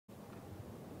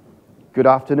Good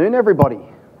afternoon, everybody.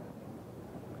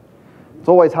 It's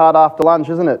always hard after lunch,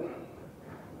 isn't it?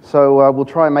 So we'll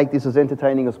try and make this as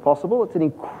entertaining as possible. It's an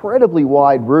incredibly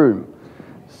wide room.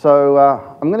 So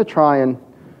I'm going to try and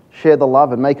share the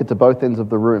love and make it to both ends of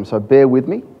the room, so bear with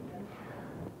me.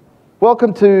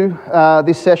 Welcome to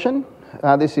this session.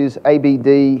 This is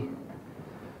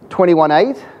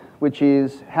ABD218, which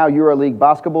is how EuroLeague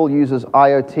Basketball uses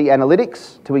IoT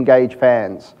analytics to engage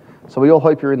fans. So we all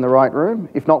hope you're in the right room.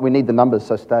 If not, we need the numbers,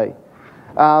 so stay.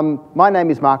 My name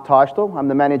is Mark Teistel. I'm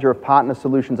the Manager of Partner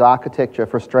Solutions Architecture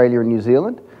for Australia and New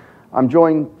Zealand. I'm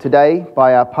joined today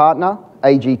by our partner,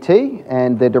 AGT,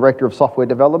 and their Director of Software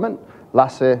Development,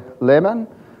 Lasse Lehmann,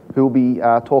 who will be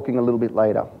talking a little bit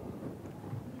later.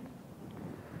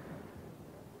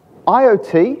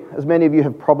 IoT, as many of you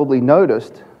have probably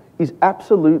noticed, is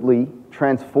absolutely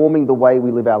transforming the way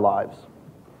we live our lives.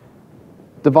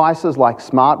 Devices like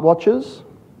smartwatches,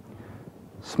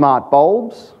 smart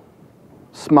bulbs,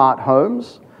 smart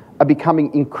homes are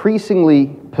becoming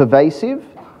increasingly pervasive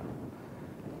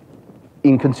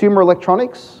in consumer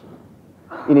electronics,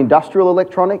 in industrial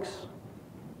electronics,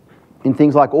 in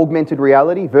things like augmented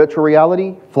reality, virtual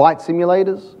reality, flight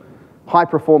simulators,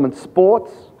 high-performance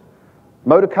sports,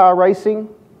 motor car racing,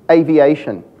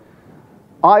 aviation.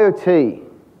 IoT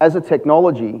as a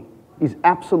technology is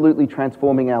absolutely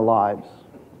transforming our lives.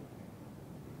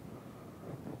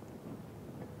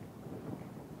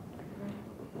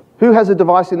 Who has a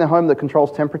device in their home that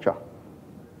controls temperature?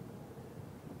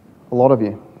 A lot of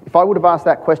you. If I would have asked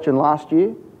that question last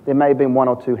year, there may have been one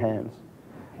or two hands.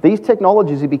 These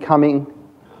technologies are becoming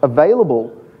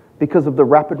available because of the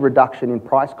rapid reduction in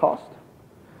price cost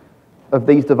of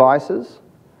these devices,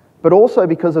 but also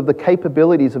because of the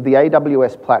capabilities of the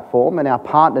AWS platform and our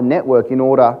partner network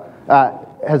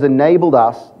has enabled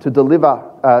us to deliver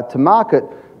to market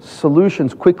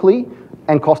solutions quickly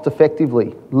and cost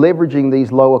effectively, leveraging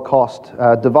these lower cost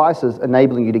devices,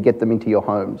 enabling you to get them into your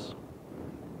homes.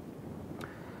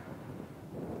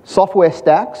 Software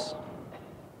stacks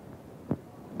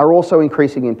are also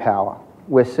increasing in power.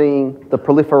 We're seeing the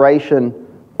proliferation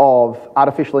of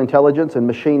artificial intelligence and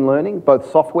machine learning, both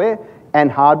software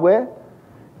and hardware,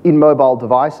 in mobile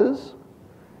devices.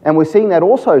 And we're seeing that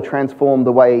also transform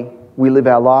the way we live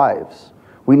our lives.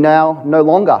 We now no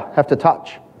longer have to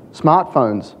touch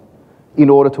smartphones in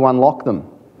order to unlock them.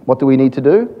 What do we need to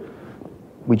do?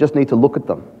 We just need to look at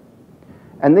them.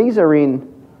 And these are in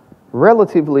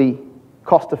relatively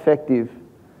cost-effective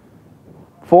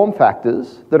form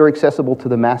factors that are accessible to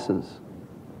the masses.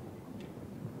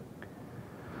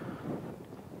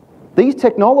 These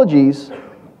technologies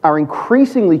are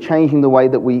increasingly changing the way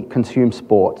that we consume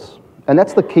sports. And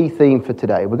that's the key theme for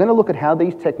today. We're going to look at how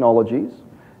these technologies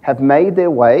have made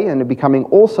their way and are becoming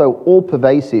also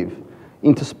all-pervasive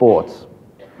into sports.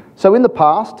 So in the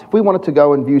past, if we wanted to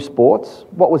go and view sports,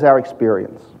 what was our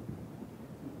experience?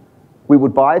 We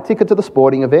would buy a ticket to the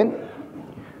sporting event.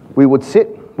 We would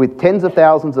sit with tens of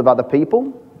thousands of other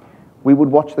people. We would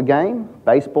watch the game,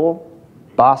 baseball,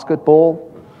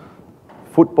 basketball,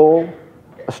 football,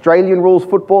 Australian rules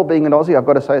football. Being an Aussie, I've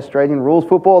got to say Australian rules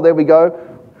football, there we go.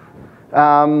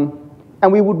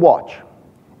 And we would watch.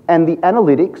 And the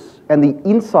analytics and the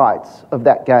insights of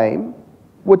that game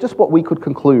were just what we could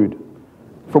conclude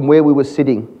from where we were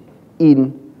sitting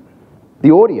in the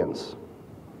audience.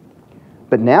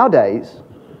 But nowadays,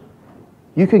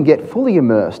 you can get fully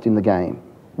immersed in the game.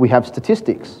 We have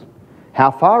statistics. How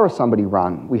far has somebody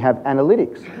run? We have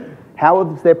analytics. How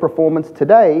is their performance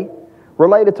today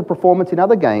related to performance in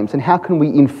other games? And how can we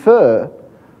infer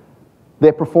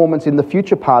their performance in the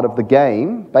future part of the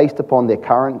game based upon their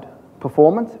current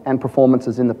performance and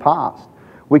performances in the past?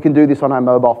 We can do this on our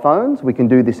mobile phones. We can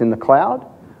do this in the cloud.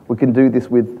 We can do this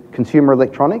with consumer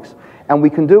electronics. And we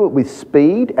can do it with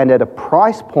speed and at a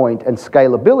price point and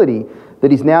scalability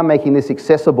that is now making this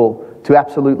accessible to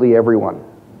absolutely everyone.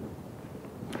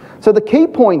 So the key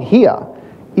point here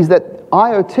is that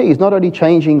IoT is not only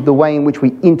changing the way in which we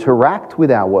interact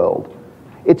with our world,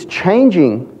 it's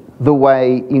changing the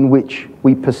way in which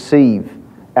we perceive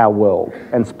our world,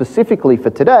 and specifically for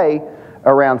today,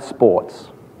 around sports.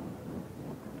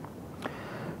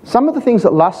 Some of the things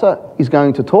that Lasse is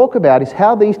going to talk about is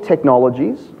how these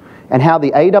technologies and how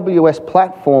the AWS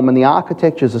platform and the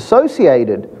architectures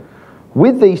associated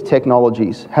with these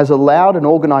technologies has allowed an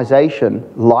organization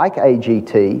like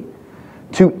AGT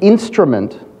to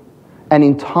instrument an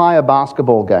entire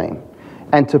basketball game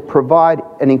and to provide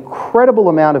an incredible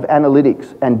amount of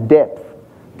analytics and depth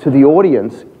to the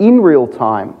audience in real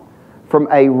time from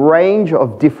a range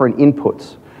of different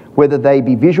inputs, whether they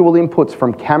be visual inputs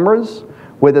from cameras,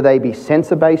 whether they be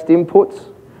sensor-based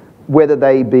inputs, whether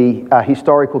they be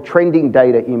historical trending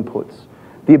data inputs,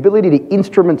 the ability to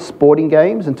instrument sporting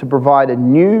games and to provide a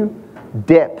new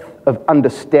depth of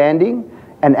understanding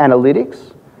and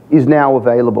analytics is now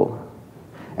available.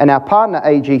 And our partner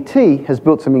AGT has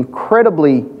built some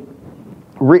incredibly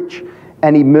rich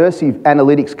and immersive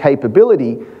analytics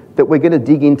capability that we're going to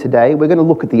dig in today. We're going to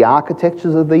look at the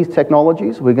architectures of these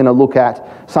technologies. We're going to look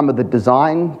at some of the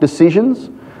design decisions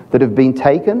that have been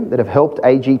taken that have helped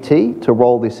AGT to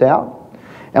roll this out.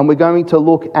 And we're going to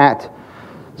look at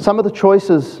some of the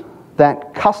choices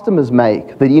that customers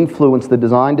make that influence the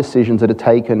design decisions that are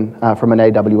taken from an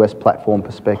AWS platform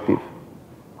perspective.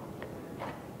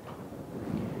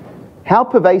 How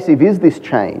pervasive is this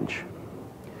change?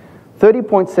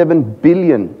 30.7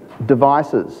 billion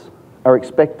devices are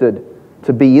expected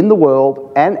to be in the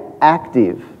world and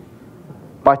active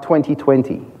by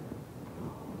 2020.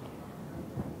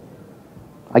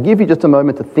 I give you just a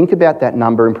moment to think about that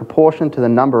number in proportion to the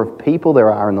number of people there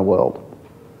are in the world.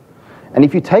 And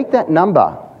if you take that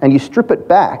number and you strip it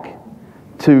back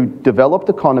to developed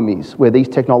economies where these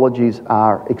technologies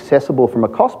are accessible from a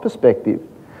cost perspective,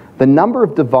 the number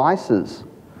of devices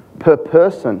per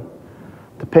person,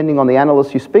 depending on the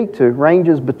analyst you speak to,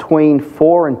 ranges between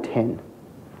 4 and 10.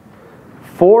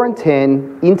 4 and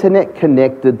 10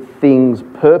 internet-connected things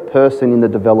per person in the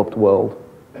developed world.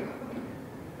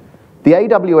 The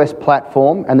AWS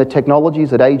platform and the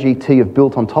technologies that AGT have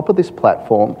built on top of this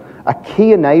platform are key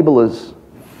enablers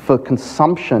for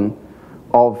consumption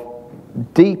of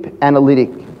deep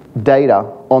analytic data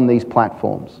on these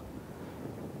platforms.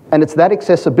 And it's that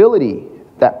accessibility,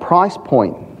 that price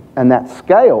point, and that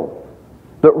scale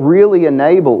that really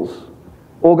enables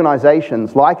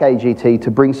organizations like AGT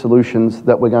to bring solutions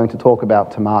that we're going to talk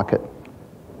about to market.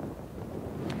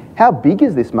 How big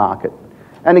is this market?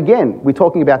 And again, we're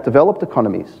talking about developed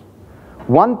economies.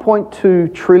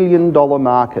 $1.2 trillion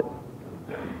market.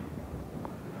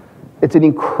 It's an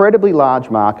incredibly large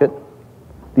market.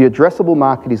 The addressable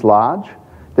market is large.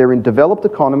 They're in developed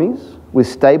economies with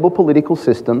stable political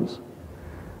systems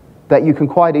that you can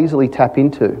quite easily tap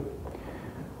into.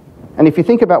 And if you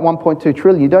think about 1.2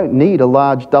 trillion, you don't need a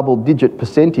large double-digit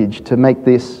percentage to make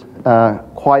this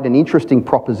quite an interesting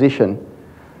proposition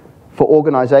for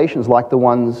organizations like the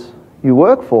ones you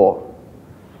work for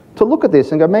to look at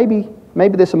this and go, maybe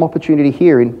there's some opportunity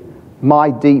here in my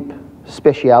deep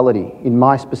speciality, in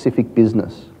my specific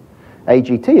business.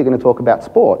 AGT are going to talk about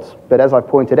sports, but as I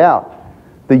pointed out,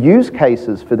 the use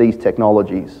cases for these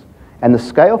technologies and the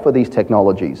scale for these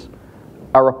technologies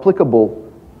are applicable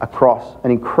across an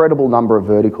incredible number of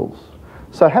verticals.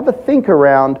 So have a think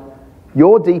around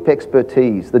your deep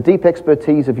expertise, the deep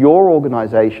expertise of your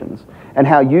organizations, and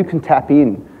how you can tap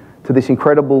in to this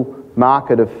incredible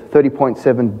market of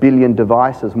 30.7 billion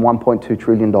devices and $1.2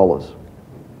 trillion.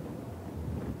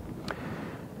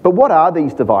 But what are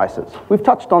these devices? We've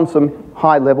touched on some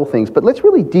high-level things, but let's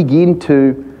really dig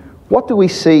into what do we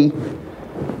see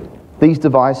these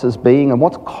devices being and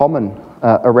what's common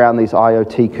around these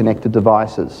IoT-connected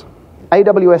devices.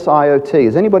 AWS IoT.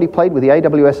 Has anybody played with the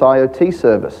AWS IoT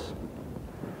service?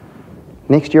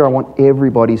 Next year, I want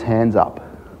everybody's hands up.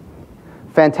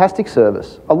 Fantastic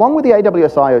service. Along with the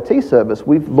AWS IoT service,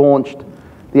 we've launched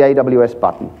the AWS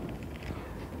button.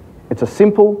 It's a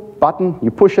simple button.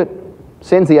 You push it,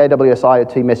 sends the AWS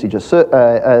IoT message, the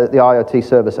IoT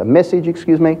service a message,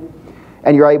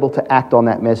 and you're able to act on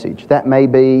that message. That may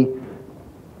be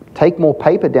take more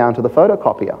paper down to the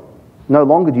photocopier. No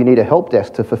longer do you need a help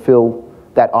desk to fulfill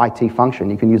that IT function.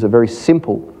 You can use a very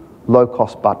simple,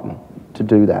 low-cost button to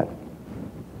do that.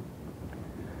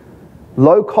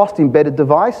 Low-cost embedded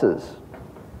devices.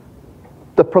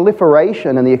 The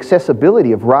proliferation and the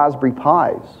accessibility of Raspberry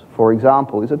Pis, for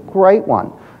example, is a great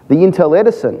one. The Intel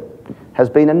Edison has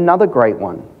been another great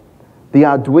one. The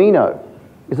Arduino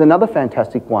is another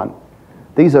fantastic one.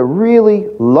 These are really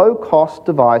low-cost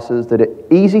devices that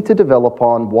are easy to develop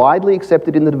on, widely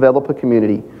accepted in the developer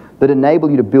community, that enable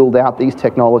you to build out these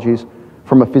technologies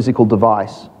from a physical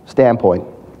device standpoint.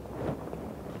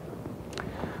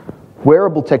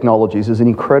 Wearable technologies is an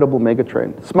incredible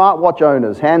megatrend. Smartwatch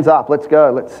owners, hands up, let's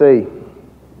go, let's see.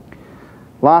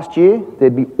 Last year,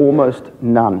 there'd be almost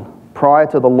none. Prior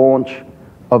to the launch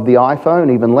of the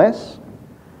iPhone, even less.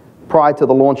 Prior to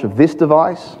the launch of this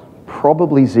device,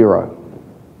 probably zero.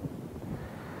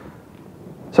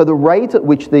 So the rate at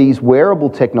which these wearable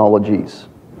technologies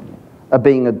are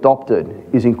being adopted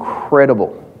is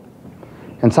incredible.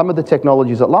 And some of the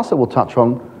technologies that Lasse will touch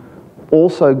on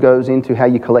also goes into how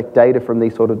you collect data from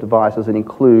these sort of devices and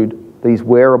include these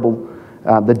wearable,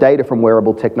 the data from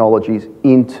wearable technologies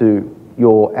into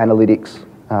your analytics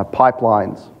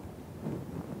pipelines.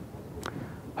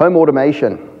 Home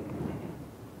automation.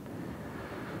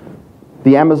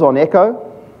 The Amazon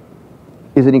Echo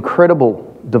is an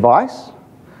incredible device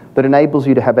that enables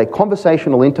you to have a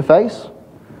conversational interface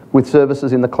with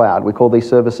services in the cloud. We call these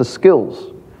services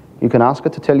skills. You can ask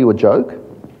it to tell you a joke,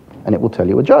 and it will tell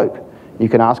you a joke. You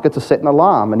can ask it to set an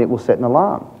alarm, and it will set an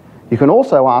alarm. You can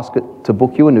also ask it to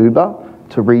book you an Uber,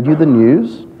 to read you the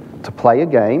news, to play a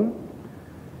game.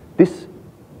 This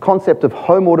concept of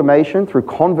home automation through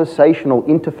conversational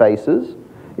interfaces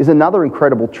is another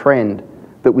incredible trend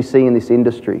that we see in this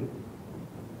industry.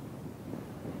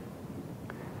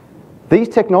 These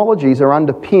technologies are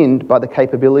underpinned by the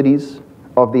capabilities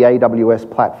of the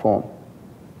AWS platform.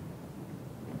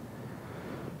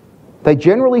 They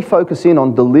generally focus in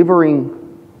on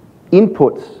delivering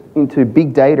inputs into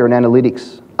big data and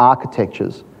analytics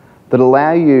architectures that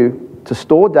allow you to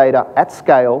store data at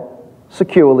scale,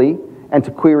 securely, and to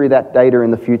query that data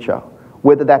in the future,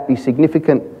 whether that be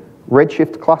significant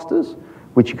Redshift clusters,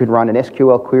 which you can run an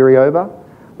SQL query over,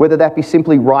 whether that be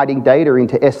simply writing data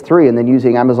into S3 and then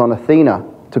using Amazon Athena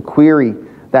to query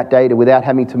that data without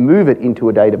having to move it into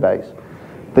a database.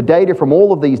 The data from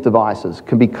all of these devices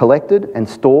can be collected and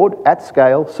stored at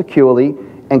scale, securely,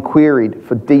 and queried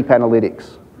for deep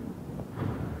analytics.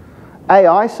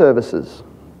 AI services.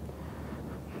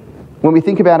 When we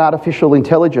think about artificial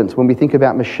intelligence, when we think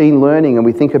about machine learning, and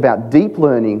we think about deep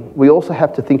learning, we also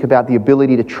have to think about the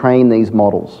ability to train these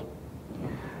models.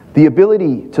 The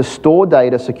ability to store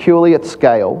data securely at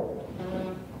scale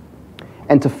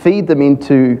and to feed them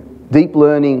into deep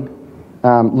learning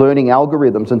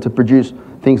algorithms and to produce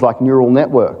things like neural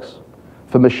networks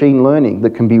for machine learning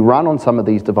that can be run on some of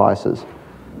these devices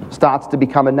starts to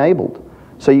become enabled.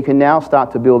 So you can now start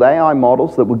to build AI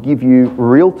models that will give you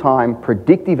real-time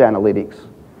predictive analytics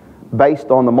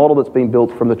based on the model that's been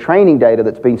built from the training data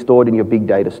that's been stored in your big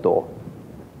data store.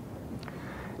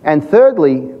 And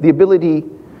thirdly, the ability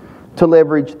to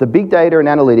leverage the big data and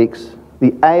analytics,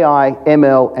 the AI,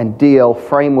 ML, and DL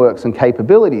frameworks and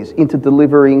capabilities into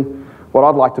delivering what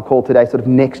I'd like to call today sort of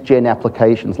next-gen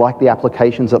applications, like the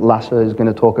applications that Lasse is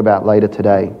going to talk about later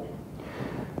today.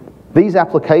 These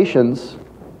applications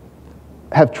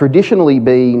have traditionally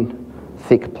been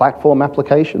thick platform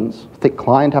applications, thick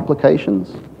client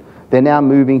applications. They're now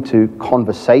moving to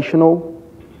conversational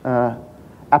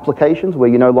applications where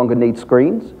you no longer need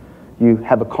screens. You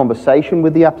have a conversation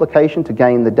with the application to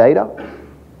gain the data.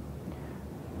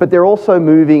 But they're also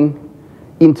moving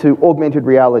into augmented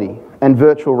reality and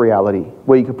virtual reality,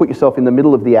 where you can put yourself in the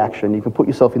middle of the action, you can put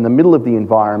yourself in the middle of the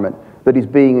environment that is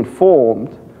being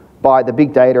informed by the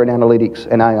big data and analytics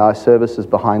and AI services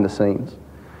behind the scenes.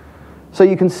 So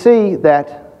you can see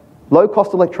that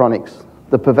low-cost electronics,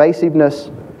 the pervasiveness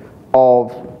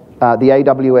of the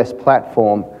AWS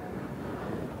platform,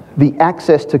 the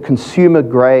access to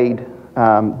consumer-grade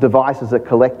devices that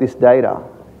collect this data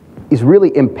is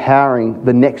really empowering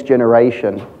the next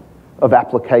generation of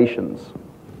applications.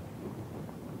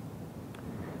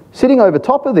 Sitting over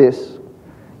top of this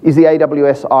is the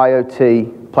AWS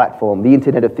IoT platform, the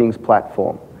Internet of Things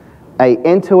platform, an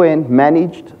end-to-end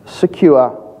managed,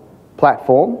 secure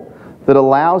platform that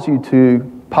allows you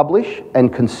to publish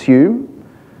and consume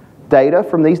data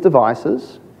from these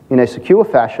devices in a secure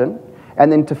fashion,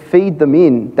 and then to feed them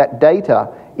in, that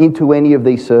data, into any of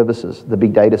these services, the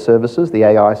big data services, the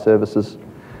AI services,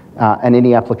 and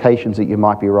any applications that you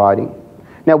might be writing.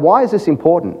 Now, why is this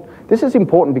important? This is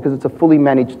important because it's a fully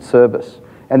managed service,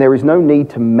 and there is no need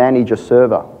to manage a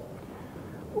server.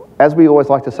 As we always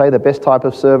like to say, the best type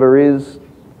of server is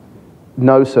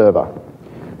no server.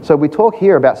 So we talk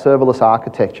here about serverless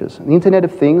architectures. The Internet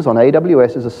of Things on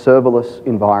AWS is a serverless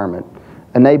environment,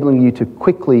 enabling you to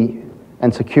quickly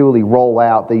and securely roll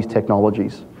out these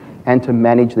technologies and to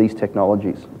manage these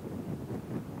technologies.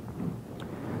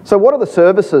 So what are the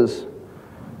services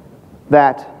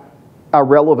that are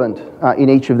relevant in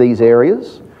each of these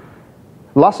areas?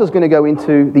 Lasse is going to go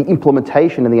into the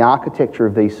implementation and the architecture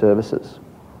of these services.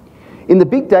 In the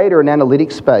big data and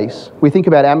analytics space, we think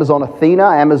about Amazon Athena,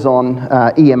 Amazon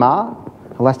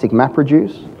EMR, Elastic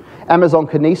MapReduce, Amazon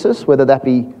Kinesis, whether that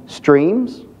be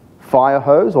streams,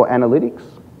 Firehose, or analytics,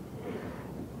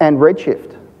 and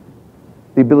Redshift,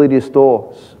 the ability to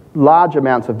store large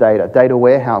amounts of data, data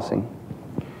warehousing.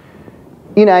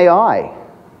 In AI,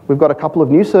 we've got a couple of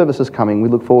new services coming. We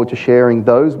look forward to sharing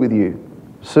those with you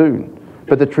soon.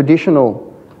 But the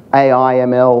traditional AI,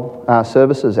 ML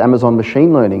services, Amazon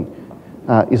Machine Learning,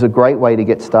 is a great way to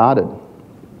get started.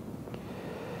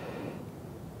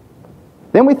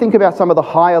 Then we think about some of the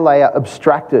higher layer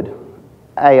abstracted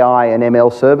AI and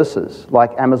ML services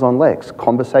like Amazon Lex,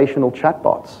 conversational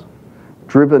chatbots,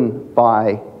 driven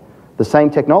by the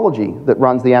same technology that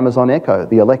runs the Amazon Echo,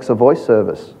 the Alexa voice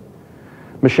service.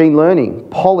 Machine learning,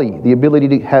 Polly, the ability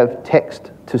to have text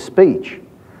to speech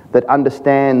that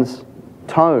understands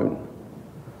tone,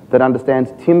 that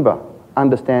understands timbre,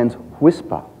 understands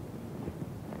whisper.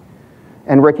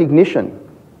 And recognition,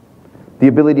 the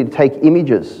ability to take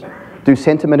images, do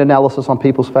sentiment analysis on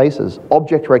people's faces,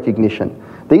 object recognition.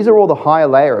 These are all the higher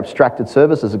layer abstracted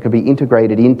services that could be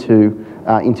integrated into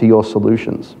your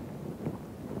solutions.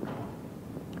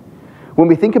 When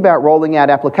we think about rolling out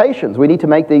applications, we need to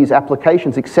make these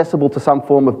applications accessible to some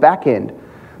form of backend.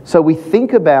 So we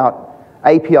think about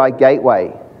API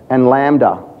Gateway and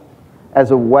Lambda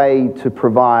as a way to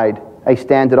provide a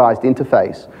standardized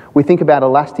interface. We think about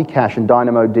Elasticache and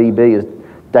DynamoDB as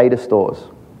data stores.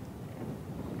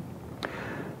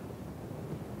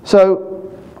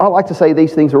 So I like to say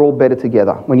these things are all better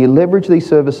together. When you leverage these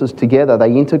services together,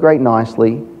 they integrate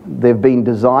nicely. They've been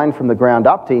designed from the ground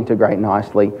up to integrate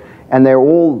nicely, and they're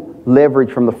all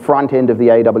leveraged from the front end of the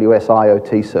AWS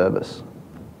IoT service.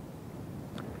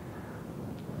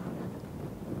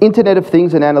 Internet of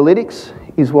Things and Analytics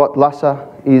is what Lasse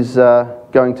is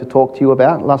going to talk to you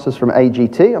about. Lasse's from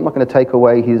AGT. I'm not going to take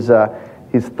away his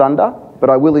thunder, but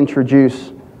I will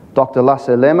introduce Dr. Lasse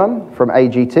Lehmann from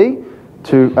AGT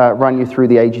to run you through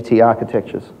the AGT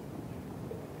architectures.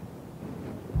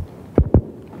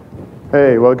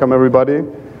 Hey, welcome everybody.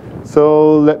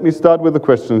 So let me start with a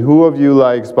question. Who of you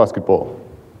likes basketball?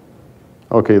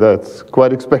 Okay, that's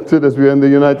quite expected as we're in the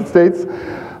United States.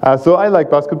 So I like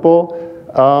basketball,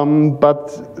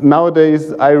 but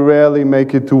nowadays I rarely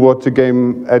make it to watch a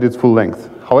game at its full length.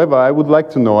 However, I would like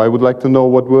to know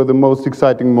what were the most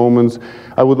exciting moments.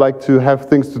 I would like to have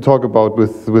things to talk about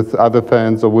with other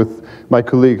fans or with my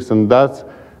colleagues, and that's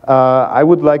I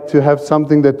would like to have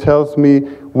something that tells me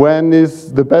when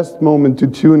is the best moment to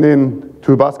tune in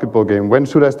to a basketball game, when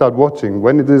should I start watching,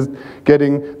 when it is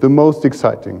getting the most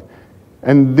exciting.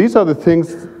 And these are the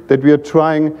things that we are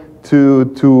trying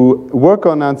to work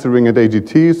on answering at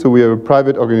AGT. So we are a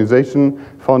private organization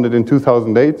founded in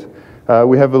 2008.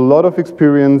 We have a lot of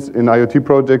experience in IoT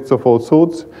projects of all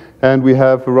sorts, and we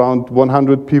have around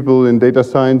 100 people in data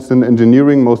science and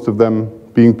engineering, most of them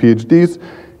being PhDs,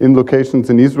 in locations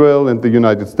in Israel and the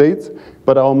United States.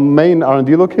 But our main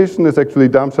R&D location is actually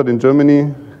Darmstadt in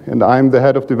Germany, and I'm the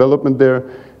head of development there.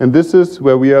 And this is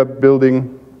where we are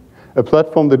building a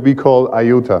platform that we call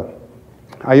IoTA.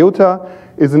 IoTA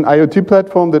is an IoT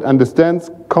platform that understands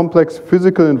complex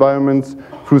physical environments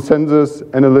through sensors,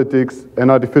 analytics, and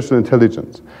artificial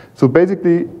intelligence. So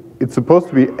basically, it's supposed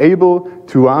to be able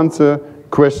to answer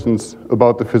questions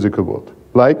about the physical world,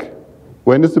 like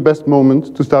when is the best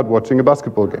moment to start watching a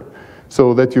basketball game,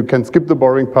 so that you can skip the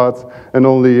boring parts and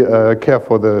only care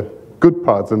for the good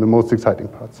parts and the most exciting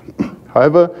parts.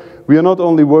 However, we are not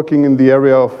only working in the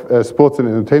area of sports and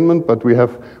entertainment, but we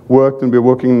have worked and we're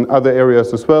working in other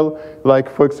areas as well, like,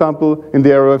 for example, in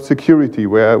the area of security,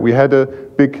 where we had a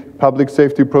big public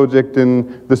safety project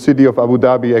in the city of Abu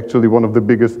Dhabi, actually one of the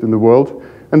biggest in the world.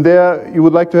 And there you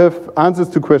would like to have answers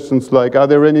to questions like, are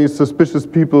there any suspicious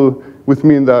people with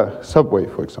me in the subway,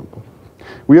 for example?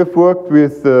 We have worked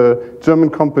with German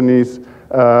companies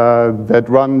that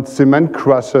run cement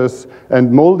crushers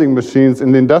and molding machines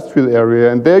in the industrial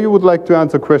area, and there you would like to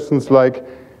answer questions like,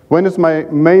 when is my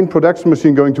main production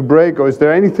machine going to break, or is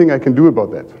there anything I can do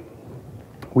about that?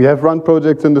 We have run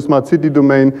projects in the smart city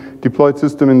domain, deployed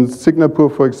system in Singapore,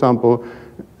 for example,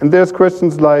 and there's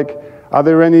questions like, are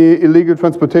there any illegal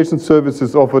transportation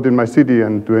services offered in my city,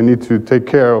 and do I need to take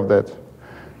care of that?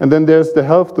 And then there's the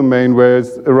health domain, where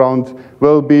it's around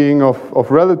well-being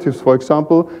of relatives, for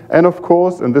example. And of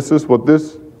course, and this is what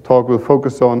this talk will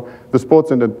focus on, the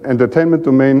sports and entertainment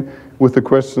domain with the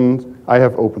questions I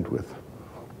have opened with.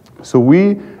 So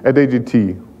we at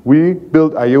AGT, we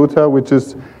built IoTA, which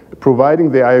is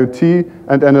providing the IoT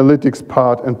and analytics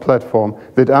part and platform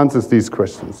that answers these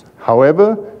questions.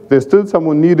 However, there's still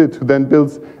someone needed to then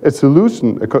build a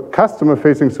solution, a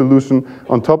customer-facing solution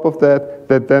on top of that,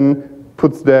 that then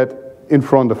puts that in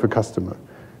front of a customer.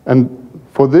 And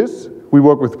for this, we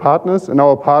work with partners, and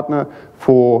our partner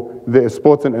for the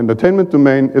sports and entertainment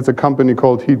domain is a company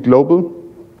called Heat Global,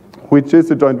 which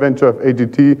is a joint venture of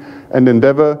AGT and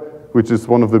Endeavor, which is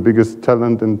one of the biggest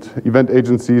talent and event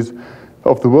agencies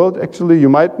of the world. Actually, you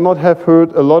might not have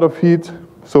heard a lot of Heat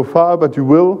so far, but you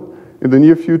will in the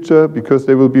near future, because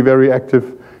they will be very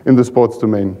active in the sports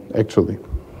domain, actually.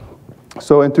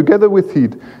 So, and together with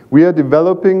Heat, we are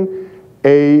developing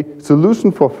a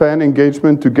solution for fan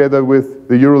engagement together with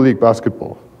the EuroLeague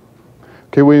Basketball.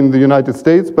 Okay, we're in the United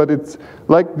States, but it's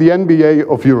like the NBA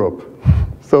of Europe.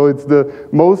 So it's the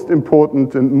most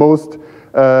important and most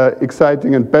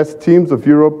exciting and best teams of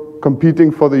Europe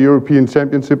competing for the European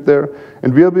Championship there.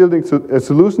 And we are building a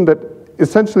solution that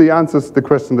essentially answers the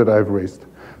question that I've raised.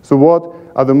 So what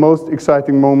are the most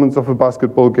exciting moments of a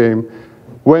basketball game?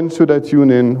 When should I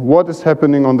tune in? What is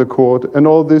happening on the court? And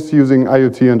all this using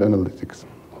IoT and analytics.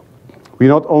 We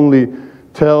not only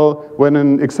tell when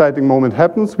an exciting moment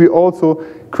happens, we also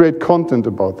create content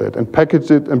about that and package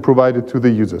it and provide it to the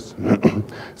users.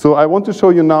 So I want to show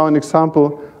you now an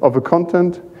example of a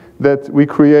content that we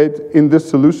create in this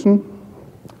solution.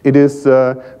 It is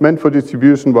meant for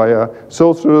distribution via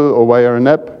social or via an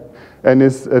app and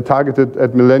is targeted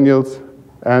at millennials.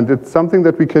 And it's something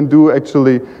that we can do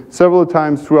actually several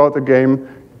times throughout the game,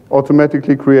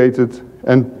 automatically created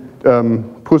and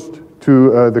pushed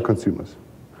to the consumers.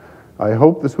 I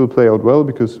hope this will play out well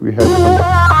because we had some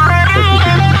technical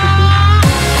difficulties.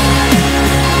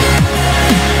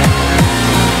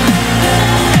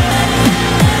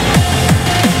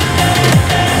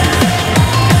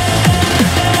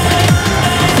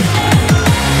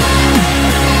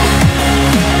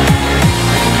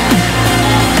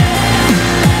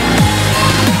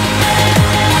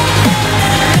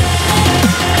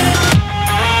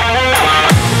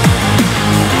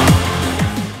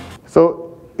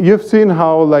 So you've seen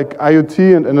how like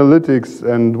IoT and analytics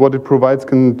and what it provides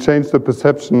can change the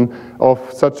perception of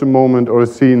such a moment or a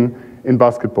scene in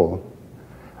basketball.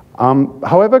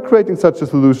 However, creating such a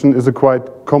solution is a quite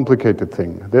complicated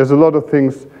thing. There's a lot of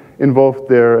things involved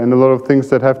there and a lot of things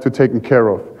that have to be taken care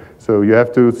of. So you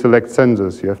have to select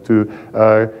sensors, you have to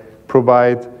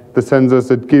provide the sensors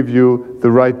that give you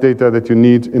the right data that you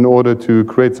need in order to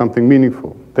create something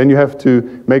meaningful. Then you have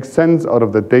to make sense out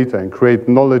of that data and create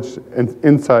knowledge and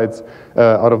insights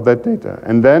out of that data.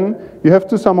 And then you have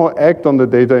to somehow act on the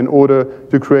data in order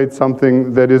to create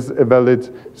something that is a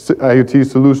valid IoT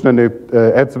solution and it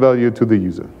adds value to the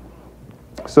user.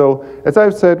 So, as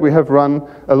I've said, we have run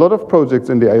a lot of projects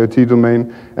in the IoT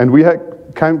domain, and we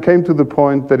came to the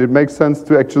point that it makes sense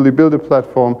to actually build a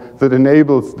platform that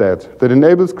enables that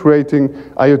enables creating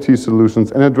IoT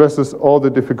solutions and addresses all the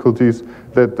difficulties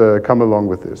that come along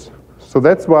with this. So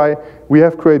that's why we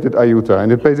have created IoTA,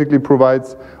 and it basically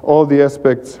provides all the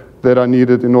aspects that are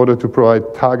needed in order to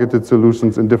provide targeted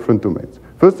solutions in different domains.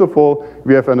 First of all,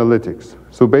 we have analytics.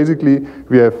 So basically,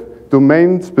 we have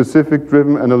domain-specific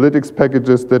driven analytics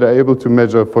packages that are able to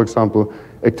measure, for example,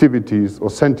 activities or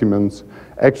sentiments,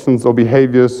 actions or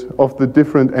behaviors of the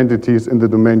different entities in the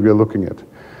domain we are looking at.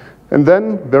 And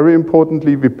then, very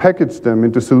importantly, we package them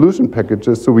into solution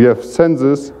packages, so we have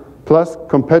sensors plus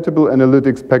compatible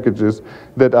analytics packages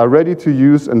that are ready to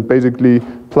use and basically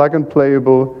plug and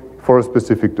playable for a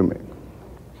specific domain.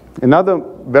 Another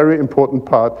very important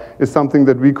part is something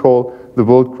that we call the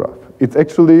world graph. It's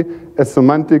actually a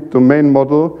semantic domain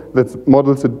model that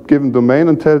models a given domain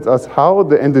and tells us how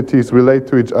the entities relate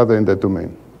to each other in that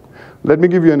domain. Let me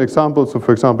give you an example. So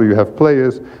for example, you have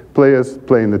players play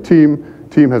in the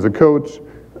team has a coach,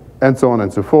 and so on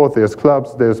and so forth. There's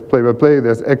clubs, there's play-by-play,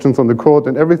 there's actions on the court,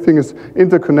 and everything is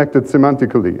interconnected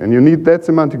semantically. And you need that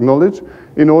semantic knowledge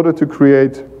in order to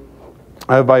create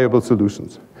viable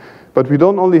solutions. But we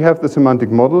don't only have the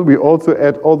semantic model, we also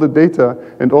add all the data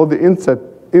and all the insights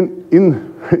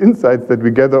that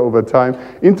we gather over time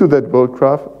into that world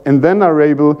graph, and then are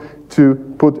able to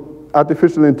put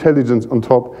artificial intelligence on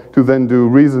top to then do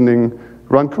reasoning,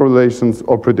 run correlations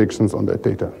or predictions on that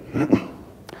data.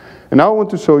 And now I want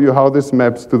to show you how this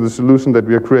maps to the solution that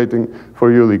we are creating for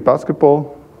EuroLeague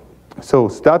Basketball. So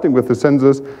starting with the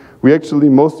sensors, we actually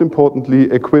most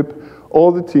importantly equip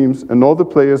all the teams and all the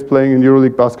players playing in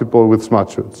EuroLeague Basketball with smart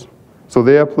shirts. So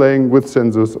they are playing with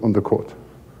sensors on the court.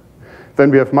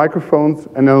 Then we have microphones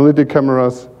and analytic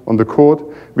cameras on the court.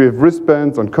 We have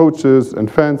wristbands on coaches and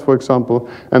fans, for example.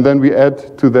 And then we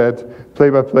add to that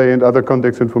play-by-play and other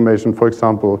context information, for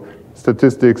example,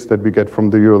 statistics that we get from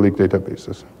the EuroLeague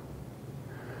databases.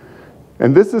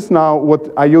 And this is now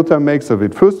what IoTA makes of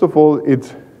it. First of all,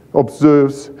 it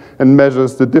observes and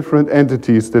measures the different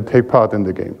entities that take part in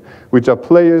the game, which are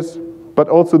players, but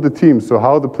also the teams, so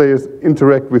how the players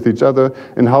interact with each other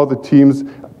and how the teams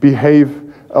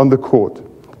behave on the court.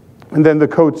 And then the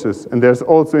coaches, and there's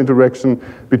also interaction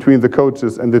between the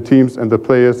coaches and the teams and the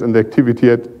players and the activity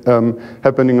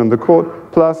happening on the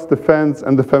court, plus the fans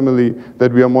and the family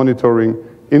that we are monitoring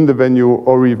in the venue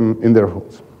or even in their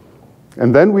homes.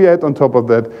 And then we add on top of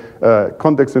that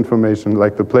context information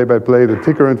like the play-by-play, the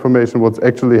ticker information, what's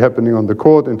actually happening on the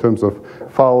court in terms of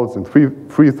fouls and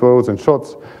free throws and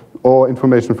shots, or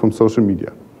information from social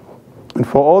media. And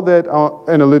for all that, our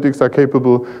analytics are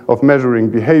capable of measuring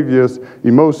behaviors,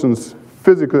 emotions,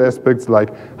 physical aspects like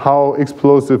how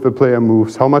explosive a player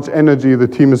moves, how much energy the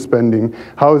team is spending,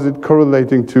 how is it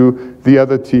correlating to the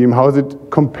other team, how is it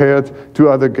compared to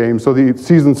other games, so the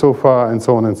season so far, and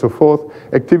so on and so forth,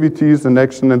 activities and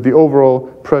action, and the overall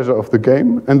pressure of the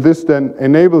game. And this then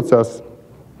enables us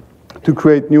to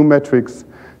create new metrics,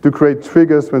 to create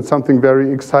triggers when something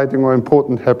very exciting or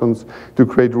important happens, to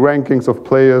create rankings of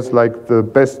players like the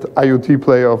best IoT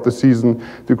player of the season,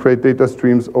 to create data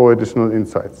streams or additional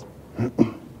insights.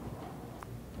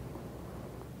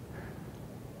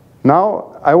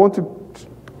 Now, I want to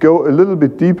go a little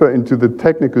bit deeper into the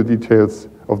technical details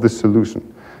of this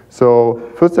solution.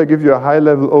 So first I give you a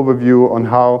high-level overview on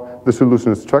how the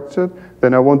solution is structured.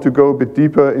 Then I want to go a bit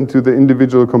deeper into the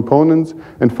individual components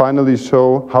and finally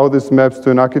show how this maps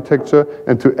to an architecture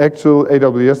and to actual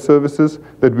AWS services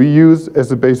that we use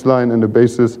as a baseline and a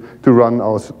basis to run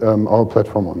our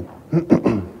platform on.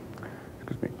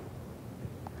 Excuse me.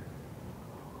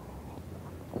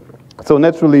 So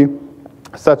naturally,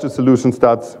 such a solution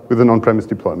starts with an on-premise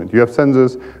deployment. You have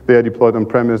sensors, they are deployed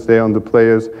on-premise, they are on the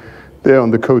players, they're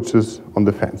on the coaches, on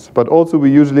the fans. But also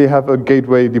we usually have a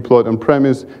gateway deployed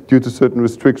on-premise due to certain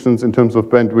restrictions in terms of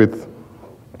bandwidth.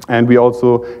 And we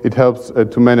also, it helps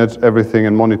to manage everything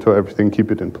and monitor everything, keep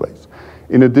it in place.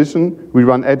 In addition, we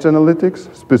run edge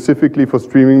analytics, specifically for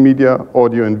streaming media,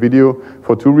 audio and video,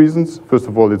 for two reasons. First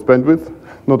of all, it's bandwidth.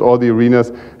 Not all the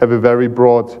arenas have a very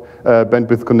broad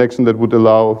bandwidth connection that would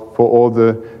allow for all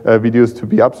the videos to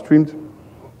be upstreamed,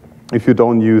 if you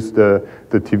don't use the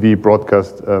TV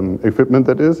broadcast equipment,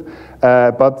 that is,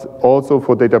 but also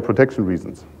for data protection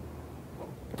reasons.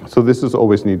 So this is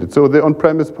always needed. So the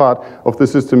on-premise part of the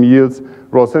system yields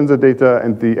raw sensor data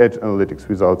and the edge analytics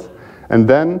results. And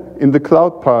then in the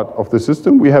cloud part of the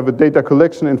system, we have a data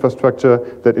collection infrastructure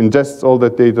that ingests all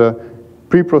that data,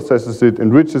 pre-processes it,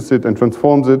 enriches it, and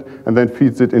transforms it, and then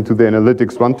feeds it into the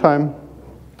analytics runtime,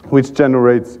 which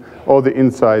generates all the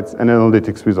insights and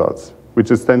analytics results, which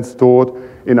is then stored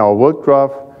in our world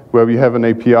graph, where we have an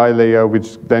API layer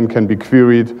which then can be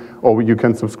queried, or you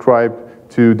can subscribe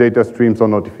to data streams or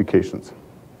notifications.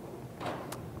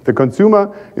 The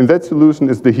consumer in that solution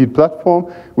is the Heat platform,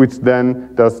 which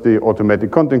then does the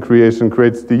automatic content creation,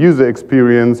 creates the user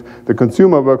experience, the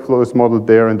consumer workflow is modeled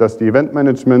there and does the event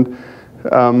management,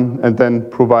 and then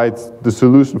provides the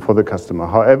solution for the customer.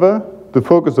 However, the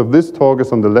focus of this talk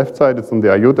is on the left side, it's on the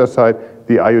IoTA side,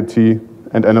 the IoT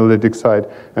and analytics side,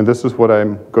 and this is what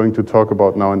I'm going to talk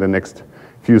about now in the next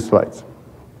few slides.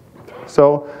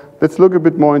 So let's look a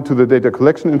bit more into the data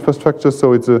collection infrastructure.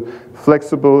 So it's a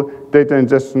flexible data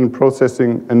ingestion,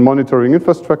 processing, and monitoring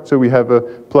infrastructure. We have a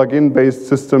plug-in based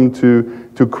system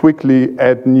to quickly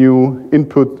add new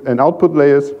input and output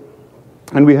layers.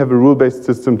 And we have a rule-based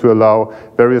system to allow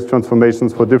various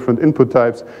transformations for different input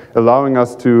types, allowing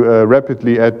us to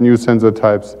rapidly add new sensor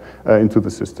types into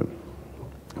the system.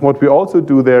 What we also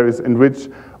do there is enrich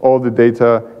all the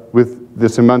data with the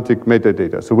semantic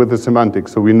metadata, so with the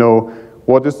semantics, so we know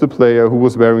what is the player, who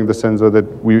was wearing the sensor that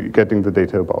we're getting the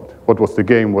data about, what was the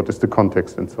game, what is the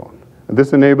context, and so on. And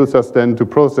this enables us then to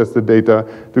process the data,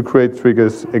 to create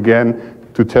triggers, again,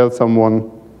 to tell someone,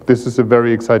 this is a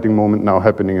very exciting moment now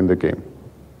happening in the game.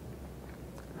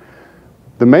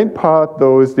 The main part,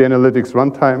 though, is the analytics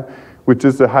runtime, which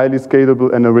is a highly scalable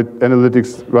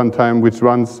analytics runtime which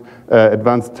runs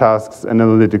advanced tasks and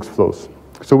analytics flows.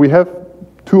 So we have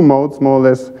two modes, more or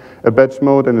less, a batch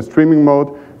mode and a streaming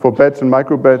mode. For batch and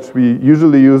micro batch, we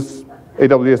usually use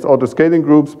AWS auto scaling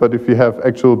groups, but if you have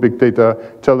actual big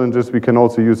data challenges, we can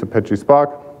also use Apache Spark.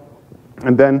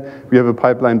 And then we have a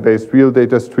pipeline-based real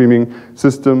data streaming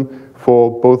system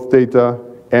for both data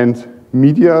and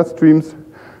media streams.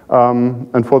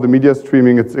 And for the media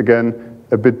streaming, it's again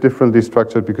a bit differently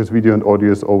structured because video and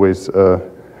audio is always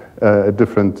a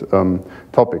different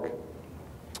topic.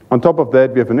 On top of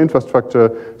that, we have an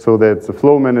infrastructure, so that's a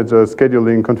flow manager,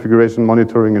 scheduling, configuration,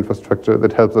 monitoring infrastructure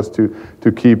that helps us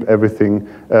to keep everything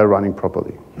running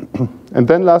properly. And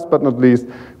then last but not least,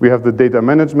 we have the data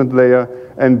management layer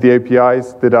and the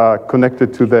APIs that are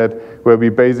connected to that, where we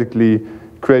basically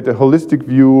create a holistic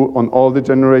view on all the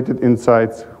generated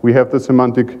insights. We have the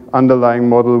semantic underlying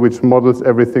model, which models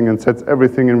everything and sets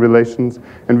everything in relations.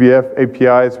 And we have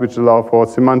APIs which allow for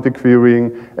semantic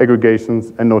querying,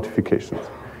 aggregations, and notifications.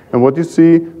 And what you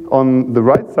see on the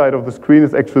right side of the screen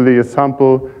is actually a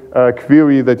sample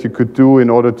query that you could do in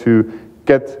order to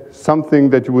get something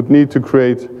that you would need to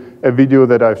create a video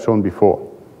that I've shown before.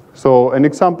 So an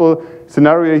example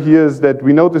scenario here is that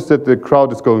we notice that the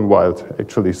crowd is going wild,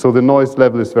 actually. So the noise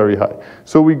level is very high.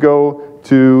 So we go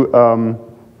to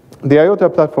the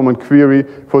IoTA platform and query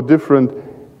for different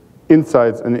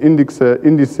insights and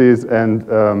indices and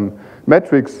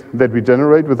metrics that we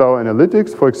generate with our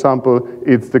analytics. For example,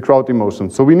 it's the crowd emotion.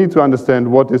 So we need to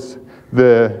understand what is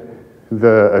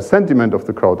the sentiment of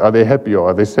the crowd. Are they happy or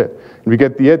are they sad? And we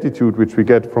get the attitude, which we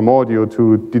get from audio,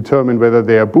 to determine whether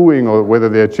they are booing or whether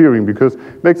they are cheering, because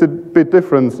it makes a bit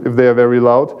difference if they are very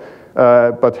loud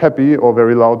but happy, or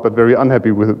very loud but very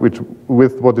unhappy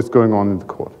with what is going on in the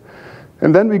court.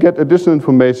 And then we get additional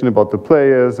information about the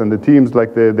players and the teams,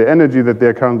 like the energy that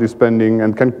they're currently spending,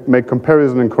 and can make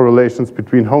comparison and correlations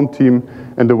between home team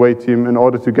and away team in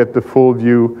order to get the full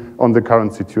view on the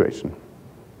current situation.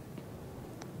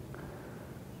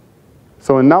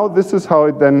 So and now this is how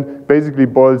it then basically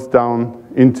boils down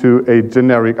into a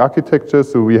generic architecture.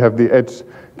 So we have the edge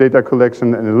data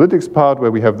collection analytics part, where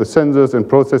we have the sensors and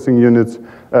processing units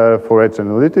for edge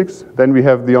analytics. Then we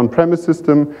have the on-premise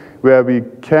system, where we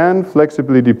can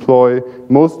flexibly deploy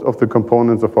most of the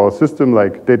components of our system,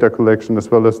 like data collection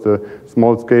as well as the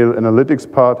small-scale analytics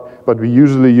part, but we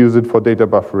usually use it for data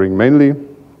buffering mainly,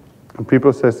 and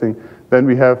pre-processing. Then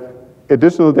we have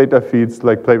additional data feeds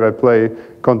like play-by-play,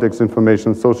 context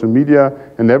information, social media,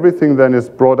 and everything then is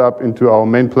brought up into our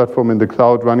main platform in the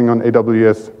cloud running on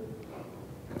AWS,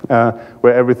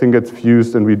 where everything gets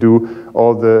fused and we do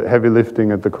all the heavy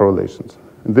lifting and the correlations.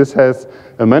 And this has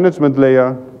a management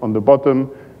layer on the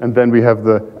bottom, and then we have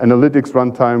the analytics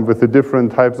runtime with the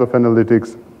different types of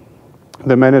analytics,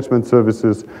 the management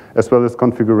services, as well as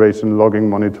configuration, logging,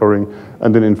 monitoring,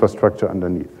 and an infrastructure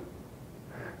underneath.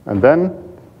 And then,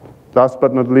 last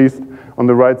but not least, on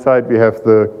the right side, we have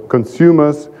the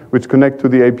consumers, which connect to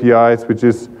the APIs, which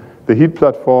is the Heat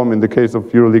platform. In the case of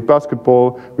EuroLeague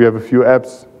Basketball, we have a few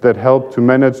apps that help to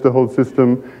manage the whole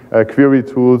system, query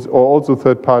tools, or also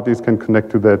third parties can connect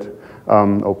to that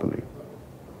openly.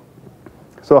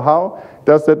 So how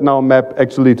does that now map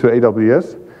actually to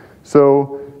AWS?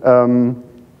 So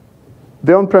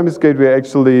the on-premise gateway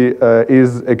actually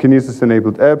is a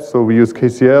Kinesis-enabled app, so we use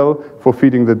KCL for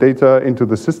feeding the data into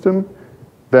the system.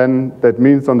 Then that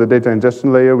means on the data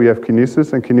ingestion layer, we have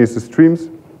Kinesis and Kinesis streams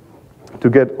to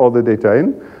get all the data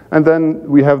in. And then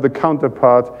we have the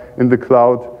counterpart in the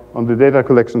cloud on the data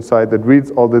collection side that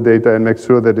reads all the data and makes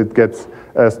sure that it gets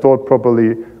stored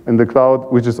properly in the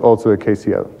cloud, which is also a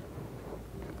KCL.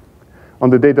 On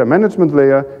the data management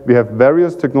layer, we have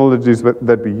various technologies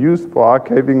that we use for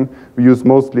archiving. We use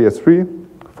mostly S3.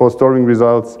 For storing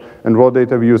results and raw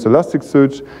data, we use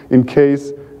Elasticsearch. In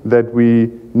case that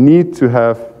we need to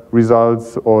have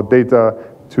results or data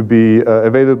to be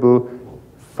available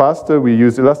faster, we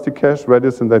use Elasticache,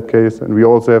 Redis in that case, and we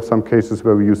also have some cases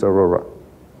where we use Aurora.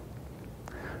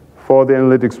 For the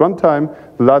analytics runtime,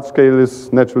 the large scale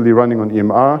is naturally running on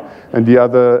EMR, and the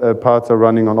other parts are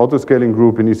running on autoscaling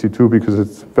group in EC2 because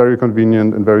it's very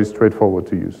convenient and very straightforward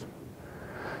to use.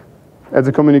 As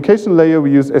a communication layer,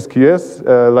 we use SQS,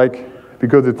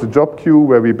 because it's a job queue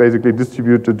where we basically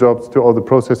distribute the jobs to all the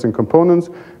processing components.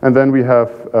 And then we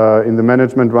have, in the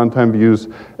management runtime, we use,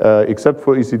 except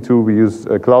for EC2, we use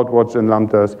CloudWatch and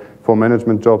Lambdas for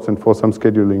management jobs and for some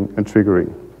scheduling and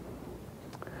triggering.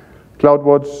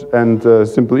 CloudWatch and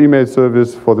simple email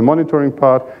service for the monitoring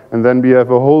part, and then we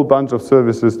have a whole bunch of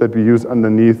services that we use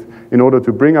underneath in order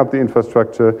to bring up the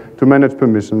infrastructure, to manage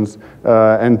permissions,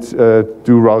 and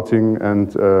do routing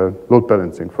and load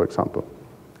balancing, for example.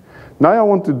 Now I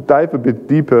want to dive a bit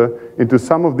deeper into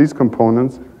some of these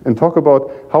components and talk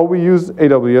about how we use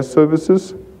AWS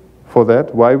services for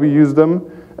that, why we use them,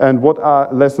 and what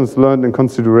are lessons learned and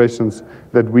considerations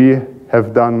that we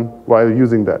have done while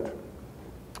using that.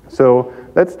 So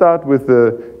let's start with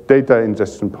the data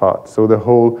ingestion part, so the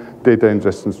whole data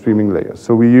ingestion streaming layer.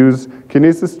 So we use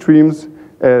Kinesis streams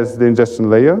as the ingestion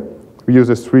layer. We use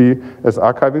S3 as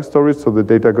archiving storage, so the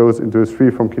data goes into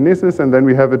S3 from Kinesis, and then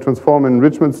we have a transform and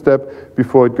enrichment step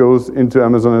before it goes into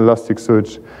Amazon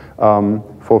Elasticsearch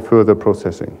for further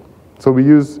processing. So we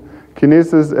use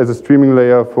Kinesis as a streaming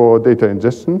layer for data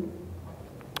ingestion.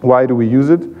 Why do we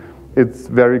use it? It's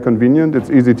very convenient,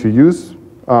 it's easy to use,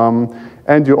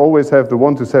 and you always have the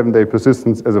 1 to 7 day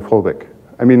persistence as a fallback.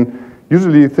 I mean,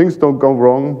 usually things don't go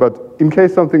wrong, but in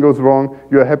case something goes wrong,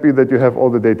 you're happy that you have all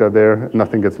the data there,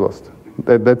 nothing gets lost.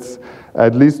 That's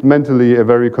at least mentally a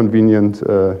very convenient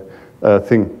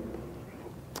thing.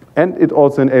 And it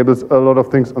also enables a lot of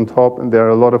things on top, and there are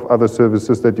a lot of other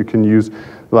services that you can use,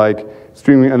 like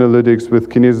streaming analytics with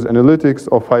Kinesis Analytics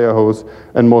or Firehose,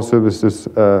 and more services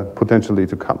potentially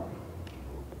to come.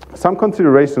 Some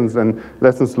considerations and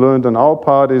lessons learned on our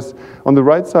part is, on the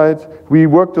right side, we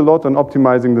worked a lot on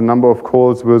optimizing the number of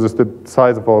calls versus the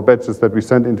size of our batches that we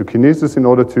sent into Kinesis in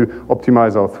order to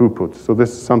optimize our throughput. So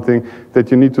this is something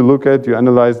that you need to look at. You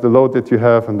analyze the load that you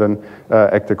have and then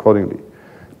act accordingly.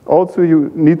 Also,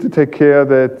 you need to take care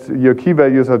that your key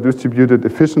values are distributed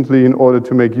efficiently in order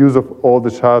to make use of all the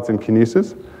shards in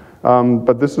Kinesis.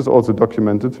 But this is also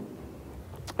documented.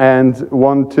 And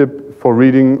one tip for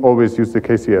reading, always use the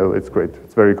KCL. It's great.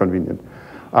 It's very convenient.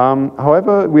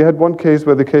 However, we had one case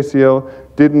where the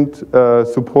KCL didn't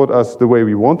support us the way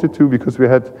we wanted to, because we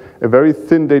had a very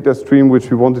thin data stream which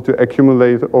we wanted to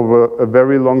accumulate over a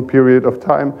very long period of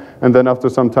time, and then after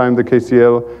some time the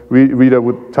KCL reader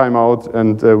would time out,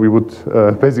 and we would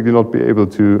basically not be able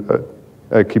to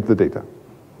keep the data.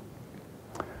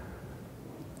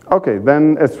 Okay,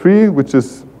 then S3, which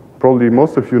is probably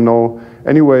most of you know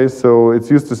anyway, so it's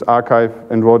used as archive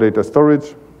and raw data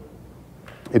storage.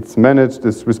 It's managed,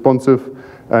 it's responsive,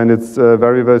 and it's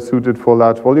very well suited for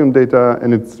large volume data,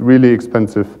 and it's really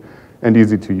expensive and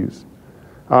easy to use.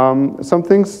 Some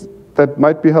things that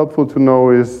might be helpful to know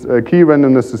is key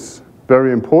randomness is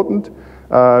very important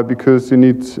because you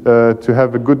need to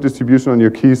have a good distribution on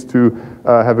your keys to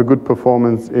have a good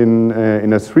performance in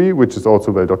S3, which is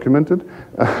also well documented.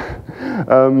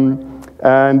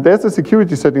 And there's a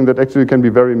security setting that actually can be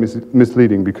very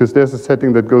misleading, because there's a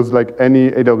setting that goes like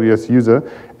any AWS user.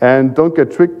 And don't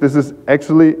get tricked, this is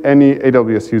actually any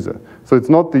AWS user. So it's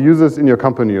not the users in your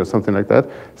company or something like that.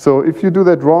 So if you do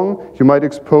that wrong, you might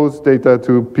expose data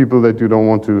to people that you don't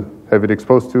want to have it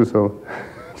exposed to, so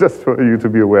just for you to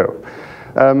be aware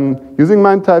of. Using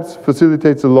MIME types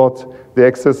facilitates a lot the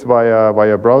access via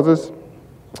browsers.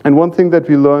 And one thing that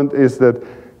we learned is that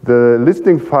the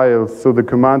listing files, so the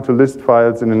command to list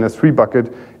files in an S3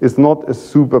 bucket, is not a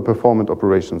super performant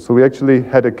operation. So we actually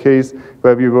had a case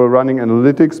where we were running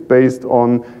analytics based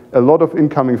on a lot of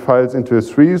incoming files into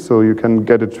S3, so you can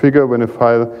get a trigger when a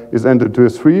file is entered to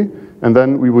S3, and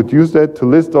then we would use that to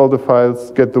list all the files,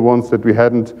 get the ones that we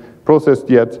hadn't processed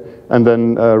yet, and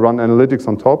then run analytics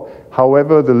on top.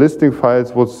 However, the listing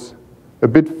files was a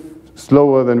bit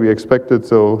slower than we expected,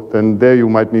 so then there you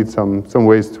might need some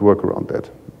ways to work around that.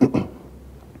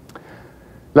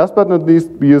 Last but not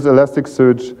least, we use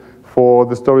Elasticsearch for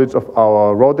the storage of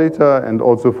our raw data and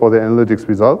also for the analytics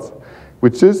results,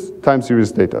 which is time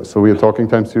series data. So we are talking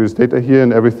time series data here,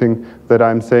 and everything that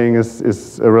I'm saying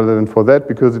is relevant for that,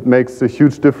 because it makes a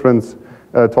huge difference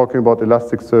talking about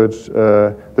Elasticsearch,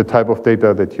 the type of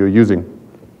data that you're using.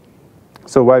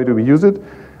 So why do we use it?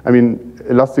 I mean,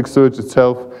 Elasticsearch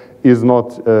itself is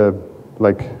not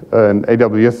like an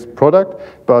AWS product,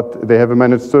 but they have a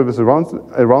managed service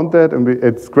around that, and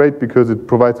it's great because it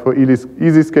provides for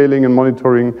easy scaling and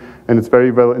monitoring, and it's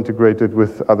very well integrated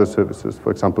with other services,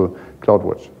 for example,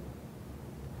 CloudWatch.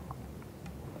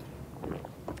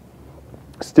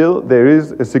 Still, there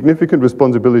is a significant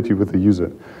responsibility with the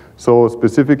user. So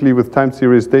specifically with time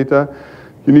series data,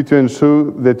 you need to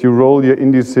ensure that you roll your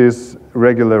indices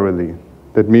regularly.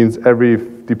 That means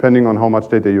depending on how much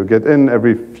data you get in,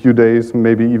 every few days,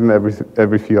 maybe even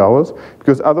every few hours,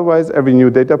 because otherwise every new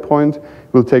data point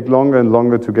will take longer and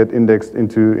longer to get indexed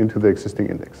into the existing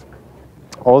index.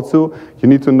 Also, you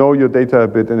need to know your data a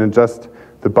bit and adjust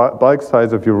the bulk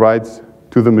size of your writes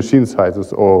to the machine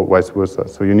sizes or vice versa.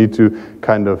 So you need to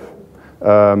kind of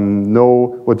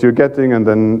know what you're getting and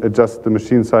then adjust the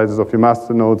machine sizes of your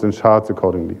master nodes and shards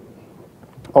accordingly.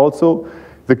 Also,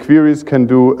 the queries can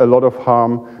do a lot of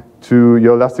harm to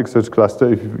your Elasticsearch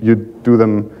cluster if you do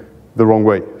them the wrong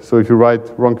way. So if you write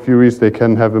wrong queries, they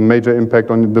can have a major impact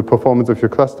on the performance of your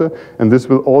cluster, and this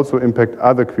will also impact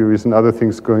other queries and other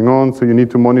things going on, so you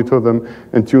need to monitor them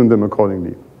and tune them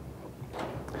accordingly.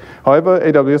 However,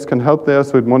 AWS can help there,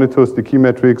 so it monitors the key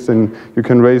metrics, and you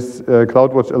can raise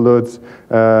CloudWatch alerts,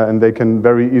 and they can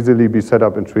very easily be set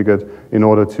up and triggered in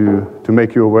order to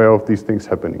make you aware of these things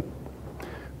happening.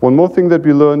 One more thing that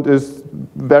we learned is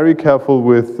very careful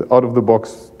with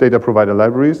out-of-the-box data provider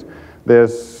libraries. They're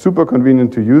super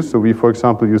convenient to use, so we, for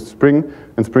example, use Spring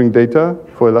and Spring Data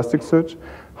for Elasticsearch.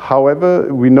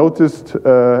 However, we noticed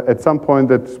at some point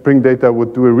that Spring Data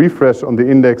would do a refresh on the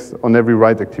index on every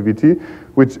write activity,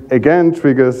 which again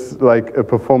triggers like a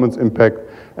performance impact,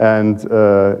 and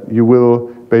you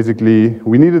will basically,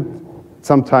 we needed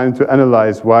some time to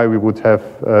analyze why we would have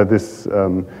this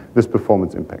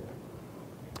performance impact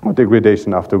or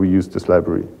degradation after we use this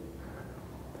library.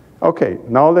 Okay,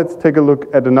 now let's take a look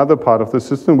at another part of the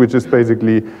system, which is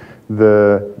basically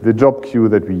the job queue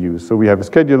that we use. So we have a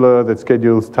scheduler that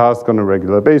schedules tasks on a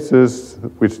regular basis,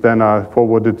 which then are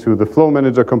forwarded to the flow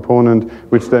manager component,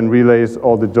 which then relays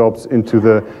all the jobs into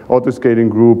the auto-scaling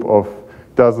group of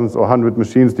dozens or 100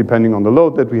 machines, depending on the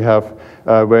load that we have,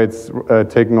 where it's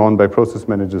taken on by process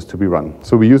managers to be run.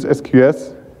 So we use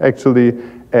SQS actually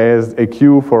as a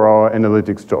queue for our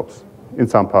analytics jobs in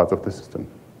some parts of the system.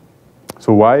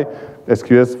 So why?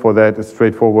 SQS for that is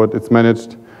straightforward, it's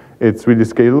managed, it's really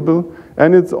scalable,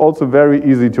 and it's also very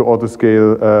easy to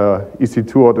auto-scale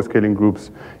EC2 auto-scaling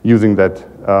groups using that,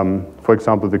 for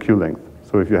example, the queue length.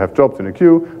 So if you have jobs in a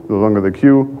queue, the longer the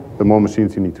queue, the more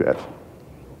machines you need to add.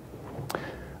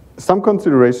 Some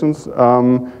considerations,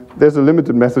 there's a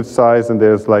limited message size, and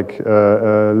there's like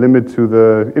a limit to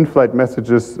the in-flight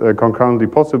messages concurrently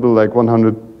possible, like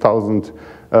 100,000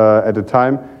 at a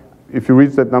time. If you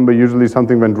reach that number, usually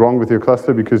something went wrong with your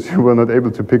cluster because you were not able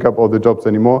to pick up all the jobs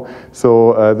anymore.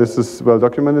 So this is well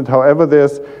documented. However,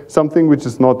 there's something which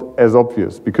is not as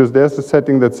obvious, because there's a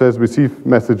setting that says receive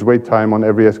message wait time on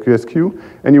every SQS queue.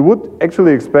 And you would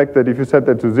actually expect that if you set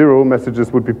that to 0,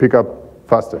 messages would be picked up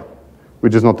faster,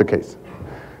 which is not the case.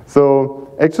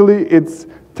 So actually, it's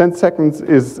 10 seconds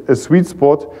is a sweet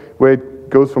spot where it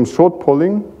goes from short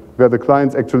polling, where the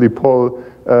clients actually poll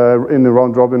in a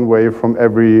round-robin way from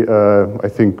every, I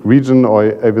think, region or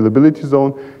availability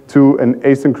zone, to an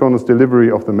asynchronous delivery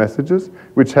of the messages,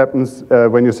 which happens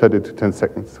when you set it to 10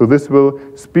 seconds. So this will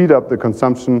speed up the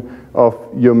consumption of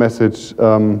your message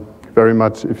very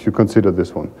much if you consider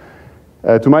this one.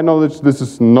 To my knowledge, this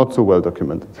is not so well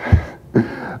documented.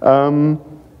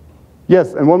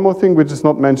 Yes, and one more thing which is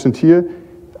not mentioned here,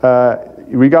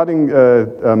 regarding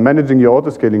managing your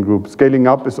auto-scaling group, scaling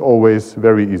up is always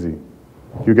very easy.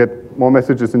 You get more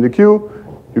messages in the queue,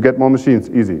 you get more machines,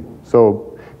 easy.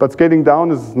 So, but scaling down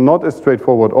is not as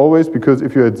straightforward always, because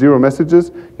if you had 0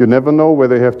 messages, you never know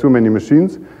whether you have too many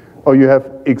machines or you have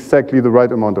exactly the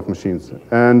right amount of machines.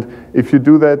 And if you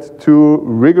do that too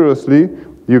rigorously,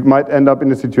 you might end up in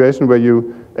a situation where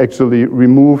you actually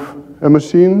remove a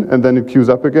machine, and then it queues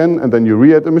up again, and then you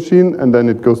re-add a machine, and then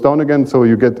it goes down again, so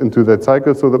you get into that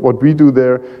cycle. So that what we do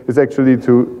there is actually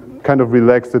to kind of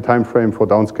relax the time frame for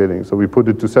downscaling. So we put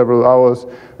it to several hours,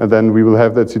 and then we will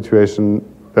have that situation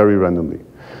very randomly.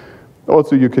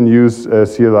 Also, you can use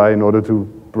CLI in order to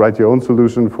write your own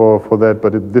solution for that,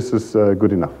 but this is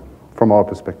good enough from our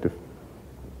perspective.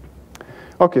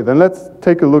 Okay, then let's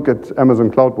take a look at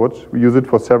Amazon CloudWatch. We use it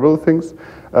for several things.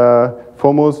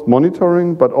 Foremost,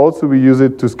 monitoring, but also we use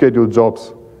it to schedule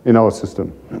jobs in our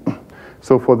system.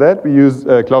 So for that, we use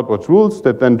CloudWatch rules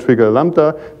that then trigger a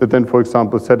Lambda, that then, for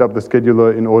example, set up the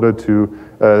scheduler in order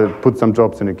to put some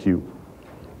jobs in a queue.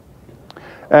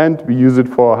 And we use it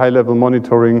for high-level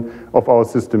monitoring of our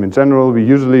system in general. We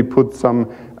usually put some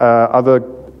other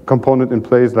component in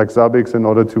place, like Zabbix, in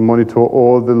order to monitor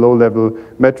all the low-level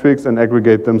metrics and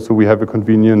aggregate them, so we have a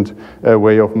convenient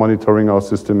way of monitoring our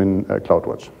system in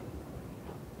CloudWatch.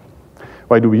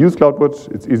 Why do we use CloudWatch?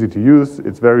 It's easy to use.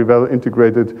 It's very well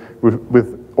integrated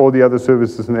with all the other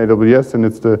services in AWS, and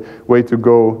it's the way to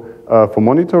go for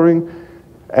monitoring.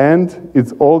 And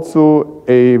it's also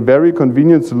a very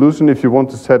convenient solution if you want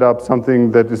to set up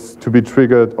something that is to be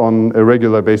triggered on a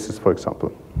regular basis, for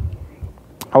example.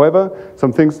 However,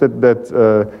 some things that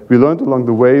we learned along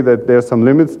the way, that there are some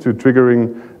limits to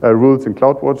triggering rules in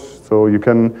CloudWatch. So you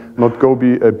can not go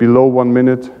below 1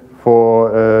 minute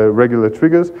for regular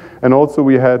triggers. And also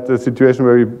we had a situation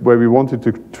where we wanted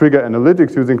to trigger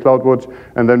analytics using CloudWatch,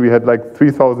 and then we had like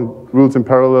 3,000 rules in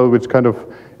parallel, which kind of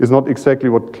is not exactly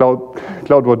what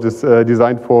CloudWatch is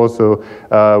designed for, so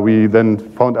we then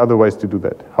found other ways to do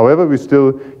that. However, we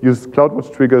still use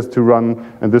CloudWatch triggers to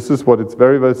run, and this is what it's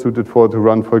very well suited for, to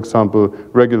run, for example,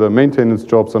 regular maintenance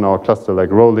jobs on our cluster,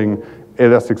 like rolling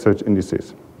Elasticsearch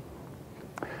indices.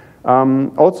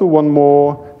 Also, one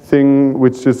more thing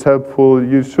which is helpful,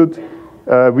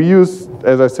 we use,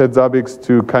 as I said, Zabbix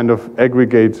to kind of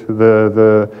aggregate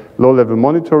the low-level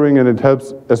monitoring, and it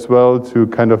helps as well to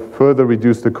kind of further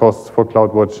reduce the costs for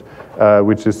CloudWatch,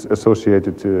 which is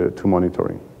associated to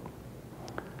monitoring.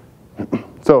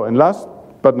 So, and last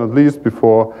but not least,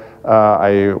 before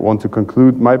I want to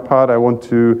conclude my part, I want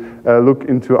to look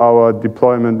into our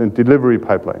deployment and delivery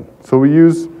pipeline. So we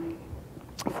use,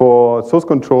 for source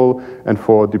control and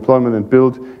for deployment and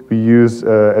build, we use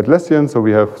Atlassian. So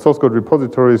we have source code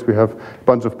repositories, we have a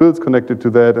bunch of builds connected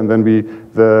to that, and then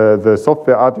the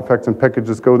software artifacts and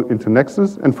packages go into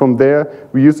Nexus. And from there,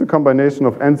 we use a combination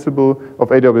of Ansible, of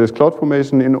AWS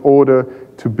CloudFormation, in order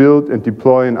to build and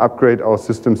deploy and upgrade our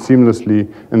system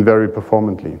seamlessly and very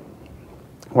performantly.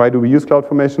 Why do we use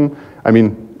CloudFormation? I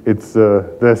mean, it's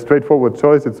the straightforward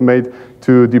choice. It's made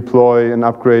to deploy and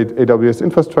upgrade AWS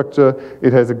infrastructure.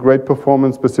 It has a great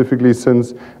performance, specifically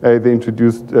since they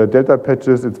introduced Delta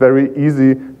patches. It's very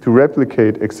easy to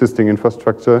replicate existing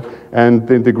infrastructure, and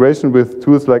the integration with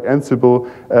tools like Ansible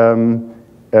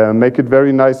make it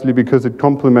very nicely because it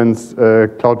complements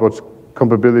CloudWatch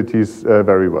capabilities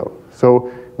very well.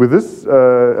 So with this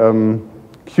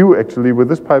queue, actually, with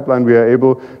this pipeline, we are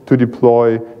able to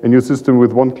deploy a new system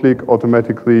with one click,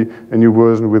 automatically a new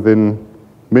version within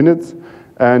minutes,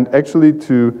 and actually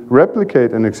to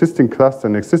replicate an existing cluster,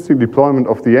 an existing deployment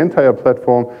of the entire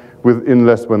platform within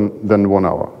less than 1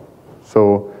 hour.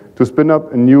 So to spin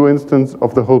up a new instance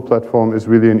of the whole platform is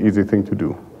really an easy thing to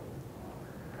do.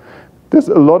 There's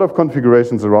a lot of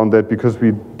configurations around that because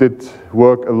we did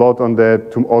work a lot on that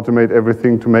to automate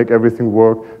everything, to make everything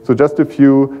work. So just a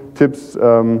few tips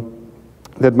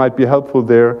that might be helpful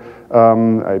there.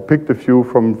 I picked a few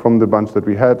from the bunch that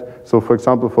we had. So for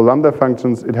example, for Lambda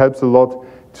functions, it helps a lot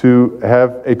to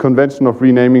have a convention of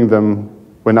renaming them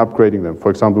when upgrading them, for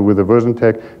example, with a version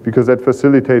tag, because that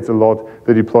facilitates a lot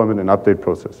the deployment and update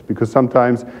process. Because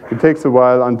sometimes it takes a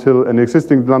while until an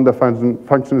existing Lambda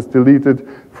function is deleted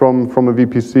from a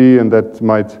VPC, and that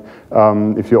might,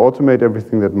 if you automate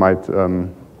everything, that might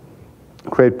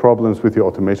create problems with your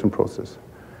automation process.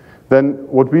 Then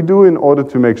what we do in order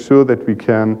to make sure that we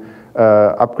can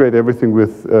upgrade everything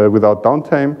without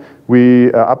downtime, we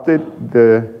update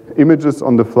the images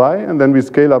on the fly, and then we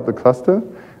scale up the cluster.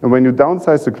 And when you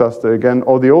downsize the cluster, again,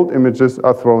 all the old images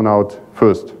are thrown out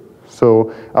first.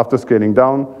 So after scaling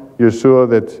down, you're sure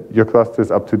that your cluster is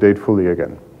up to date fully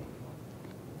again.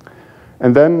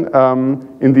 And then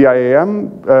in the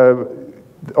IAM,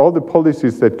 all the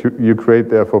policies that you create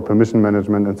there for permission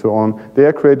management and so on, they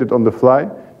are created on the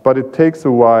fly, but it takes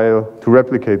a while to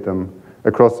replicate them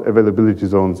across availability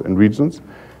zones and regions.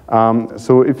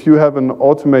 So if you have an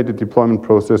automated deployment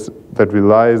process that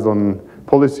relies on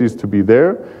policies to be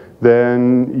there,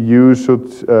 then you should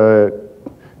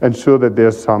ensure that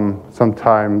there's some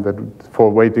time for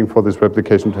waiting for this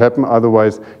replication to happen.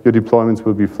 Otherwise, your deployments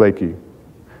will be flaky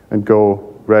and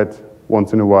go red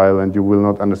once in a while, and you will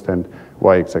not understand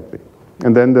why exactly.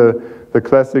 And then the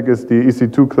classic is the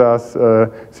EC2 class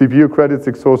CPU credits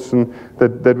exhaustion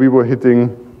that we were hitting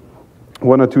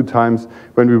 1 or 2 times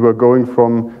when we were going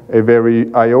from a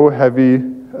very IO-heavy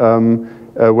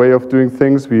way of doing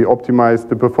things. We optimized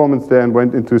the performance there and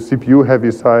went into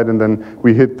CPU-heavy side, and then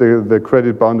we hit the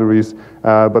credit boundaries.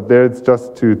 But there it's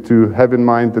just to have in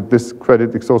mind that this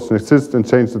credit exhaustion exists and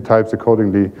change the types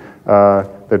accordingly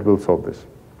that will solve this.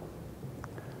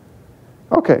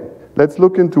 Okay, let's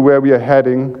look into where we are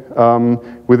heading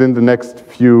within the next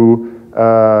few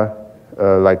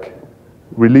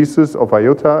releases of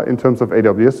IoTA in terms of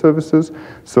AWS services.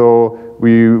 So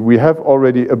we have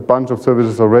already a bunch of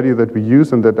services already that we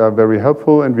use and that are very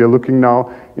helpful, and we are looking now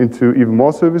into even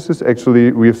more services.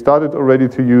 Actually, we have started already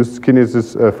to use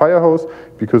Kinesis Firehose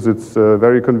because it's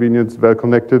very convenient, well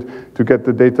connected to get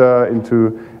the data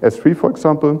into S3, for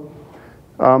example.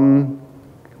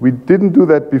 We didn't do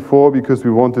that before because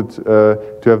we wanted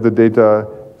to have the data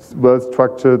well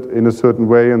structured in a certain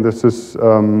way, and this is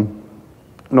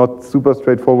not super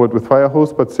straightforward with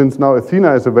Firehose, but since now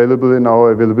Athena is available in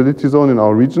our availability zone in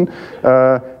our region,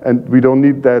 and we don't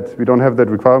need that, we don't have that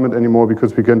requirement anymore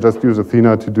because we can just use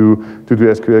Athena to do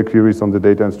SQL queries on the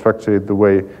data and structure it the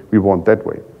way we want that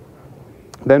way.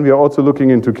 Then we are also looking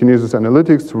into Kinesis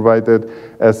Analytics to provide that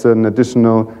as an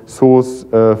additional source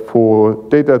for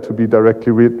data to be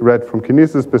directly read from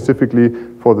Kinesis, specifically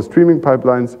for the streaming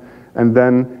pipelines. And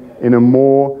then in a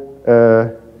more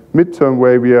midterm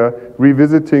way, we are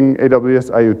revisiting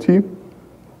AWS IoT.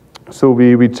 So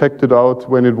we checked it out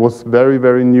when it was very,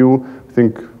 very new, I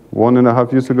think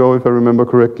 1.5 years ago, if I remember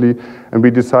correctly. And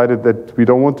we decided that we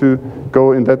don't want to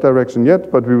go in that direction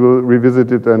yet, but we will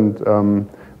revisit it and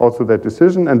also that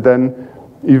decision. And then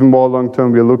even more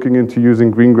long-term, we are looking into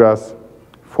using Greengrass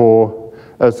for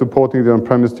supporting the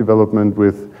on-premise development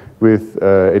with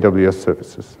AWS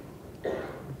services.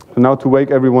 So now to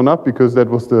wake everyone up, because that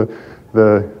was the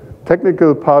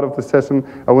technical part of the session,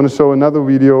 I want to show another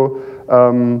video,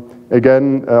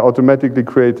 again, automatically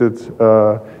created,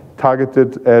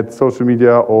 targeted at social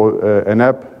media or an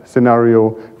app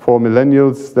scenario for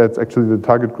millennials. That's actually the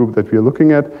target group that we are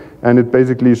looking at, and it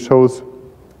basically shows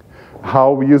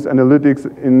how we use analytics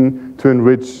to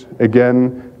enrich,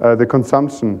 again, the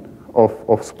consumption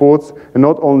of sports, and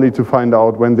not only to find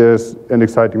out when there's an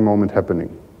exciting moment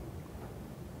happening.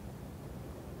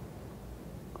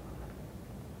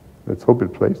 Let's hope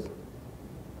it plays.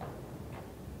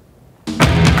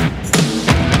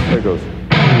 There it goes.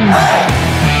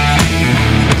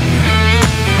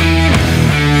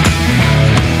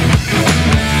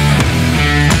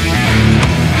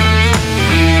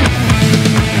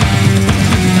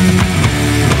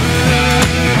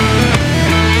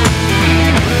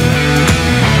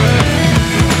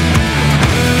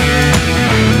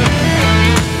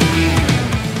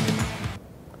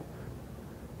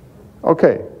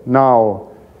 Okay,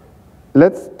 now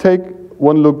let's take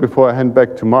one look before I hand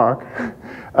back to Mark.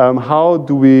 How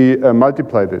do we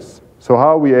multiply this? So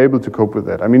how are we able to cope with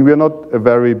that? I mean, we are not a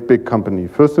very big company.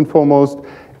 First and foremost,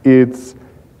 it's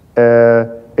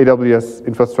AWS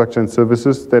infrastructure and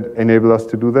services that enable us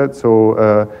to do that.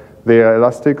 So they are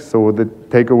elastic, so they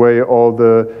take away all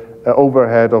the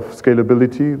overhead of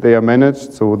scalability. They are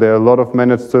managed, so there are a lot of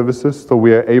managed services. So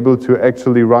we are able to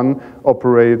actually run,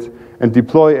 operate, and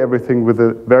deploy everything with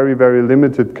a very, very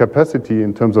limited capacity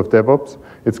in terms of DevOps.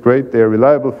 It's great. They are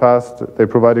reliable, fast. They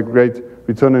provide a great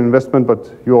return on investment,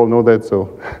 but you all know that,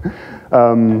 so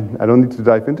I don't need to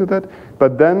dive into that.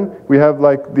 But then we have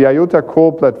like the IoTA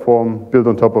core platform built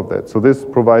on top of that. So this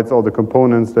provides all the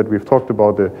components that we've talked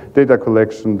about, the data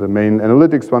collection, the main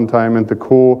analytics runtime, and the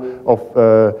core of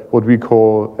what we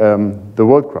call the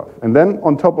world graph. And then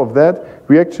on top of that,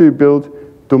 we actually build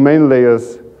domain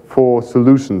layers for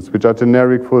solutions, which are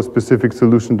generic for a specific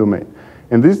solution domain.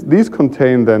 And these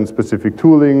contain then specific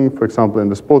tooling, for example, in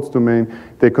the sports domain.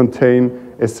 They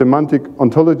contain a semantic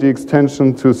ontology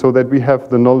extension so that we have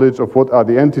the knowledge of what are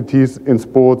the entities in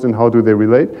sports and how do they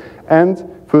relate. And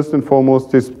first and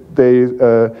foremost, they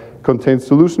contain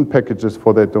solution packages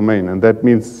for that domain. And that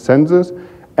means sensors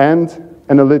and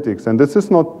analytics. And this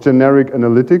is not generic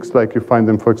analytics like you find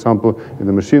them, for example, in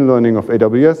the machine learning of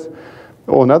AWS.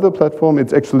 Or another platform,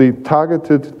 it's actually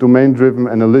targeted domain-driven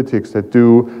analytics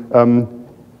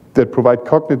that provide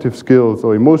cognitive skills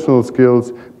or emotional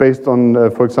skills based on,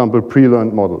 for example,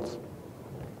 pre-learned models.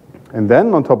 And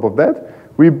then on top of that,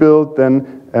 we build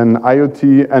then an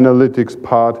IoT analytics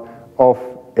part of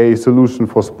a solution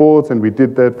for sports, and we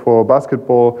did that for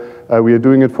basketball. We are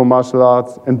doing it for martial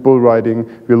arts and bull riding.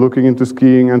 We're looking into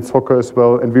skiing and soccer as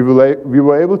well, and we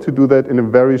were able to do that in a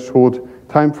very short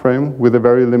time frame with a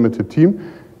very limited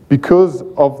team because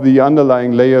of the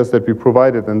underlying layers that we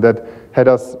provided, and that had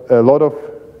us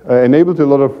enabled a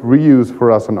lot of reuse for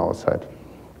us on our side.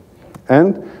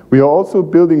 And we are also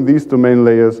building these domain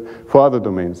layers for other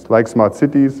domains, like smart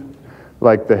cities,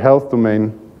 like the health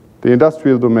domain, the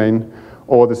industrial domain,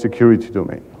 or the security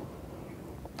domain.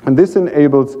 And this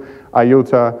enables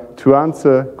IoTA to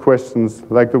answer questions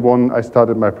like the one I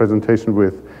started my presentation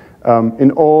with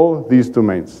in all these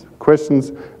domains,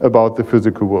 questions about the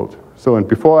physical world. So, and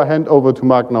before I hand over to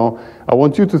Mark now, I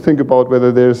want you to think about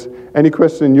whether there's any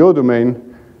question in your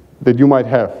domain that you might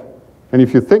have. And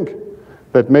if you think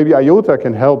that maybe IoTA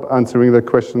can help answering that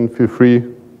question, feel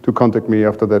free to contact me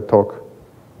after that talk.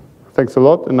 Thanks a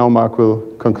lot, and now Mark will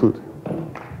conclude.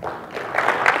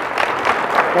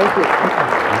 Thank you.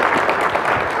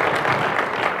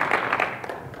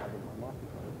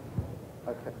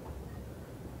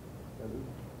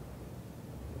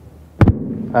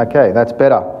 Okay, that's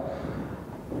better.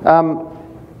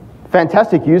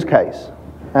 Fantastic use case.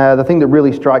 The thing that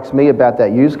really strikes me about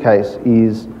that use case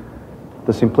is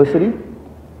the simplicity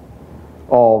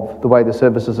of the way the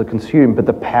services are consumed, but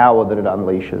the power that it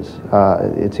unleashes.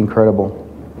 It's incredible.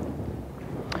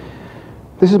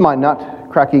 This is my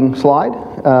nut-cracking slide,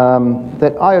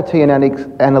 that IoT and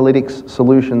analytics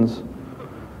solutions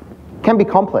can be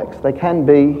complex. They can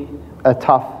be a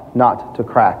tough nut to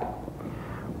crack.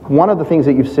 One of the things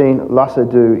that you've seen Lasse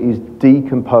do is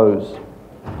decompose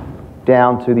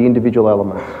down to the individual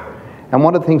elements. And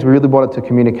one of the things we really wanted to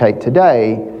communicate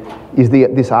today is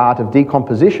this art of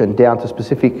decomposition down to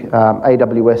specific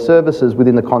AWS services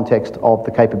within the context of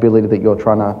the capability that you're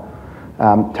trying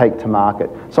to take to market.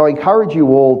 So I encourage you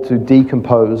all to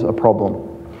decompose a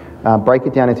problem, break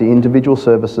it down into individual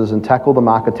services and tackle them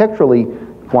architecturally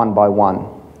one by one.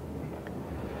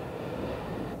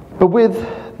 But with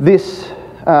this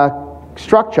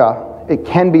structure, it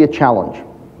can be a challenge.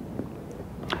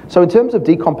 So in terms of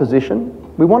decomposition,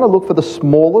 we want to look for the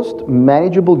smallest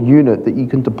manageable unit that you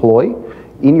can deploy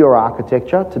in your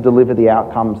architecture to deliver the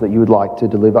outcomes that you would like to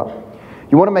deliver.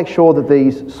 You want to make sure that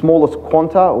these smallest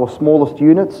quanta or smallest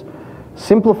units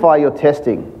simplify your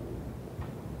testing.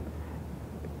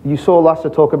 You saw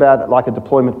Lasse talk about like a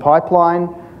deployment pipeline.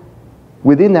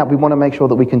 Within that, we want to make sure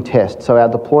that we can test. So our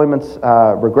deployments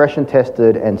are regression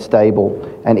tested and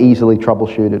stable and easily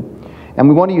troubleshooted. And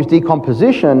we want to use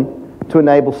decomposition to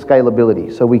enable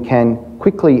scalability, so we can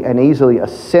quickly and easily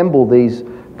assemble these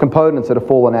components that have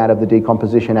fallen out of the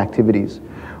decomposition activities.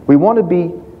 We want to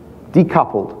be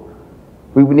decoupled.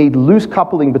 We need loose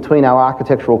coupling between our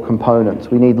architectural components.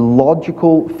 We need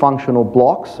logical functional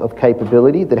blocks of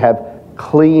capability that have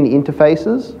clean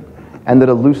interfaces and that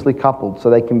are loosely coupled, so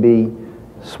they can be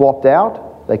swapped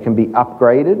out, they can be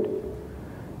upgraded,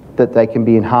 that they can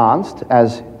be enhanced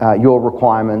as your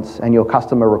requirements and your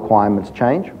customer requirements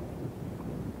change.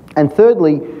 And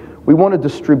thirdly, We want to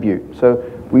distribute. So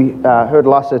we heard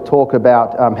Lasse talk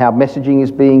about how messaging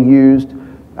is being used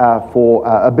for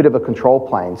a bit of a control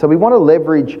plane. So we want to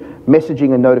leverage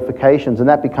messaging and notifications, and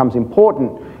that becomes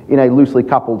important in a loosely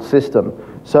coupled system.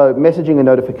 So messaging and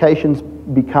notifications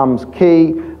becomes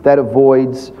key. That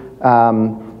avoids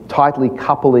tightly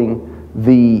coupling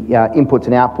the inputs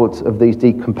and outputs of these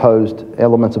decomposed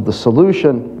elements of the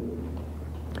solution.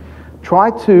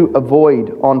 Try to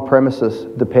avoid on-premises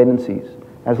dependencies.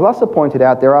 As Lasse pointed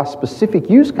out, there are specific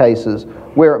use cases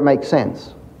where it makes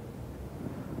sense.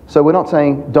 So we're not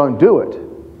saying don't do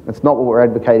it. That's not what we're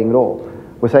advocating at all.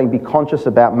 We're saying be conscious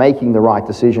about making the right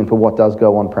decision for what does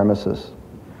go on premises.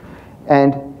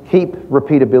 And keep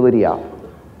repeatability up.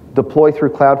 Deploy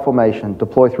through CloudFormation,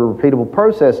 deploy through repeatable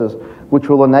processes, which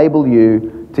will enable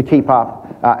you to keep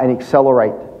up and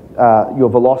accelerate your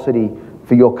velocity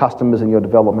for your customers and your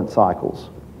development cycles.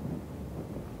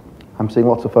 I'm seeing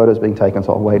lots of photos being taken,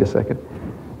 so I'll wait a second.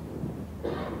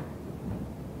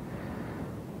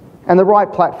 And the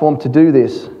right platform to do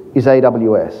this is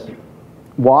AWS.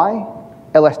 Why?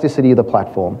 Elasticity of the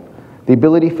platform. The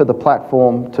ability for the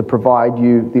platform to provide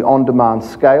you the on-demand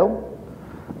scale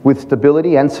with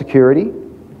stability and security.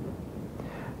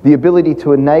 The ability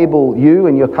to enable you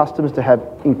and your customers to have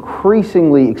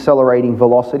increasingly accelerating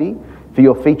velocity for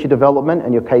your feature development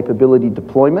and your capability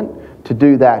deployment, to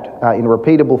do that in a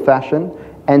repeatable fashion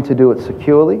and to do it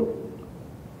securely.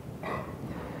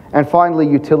 And finally,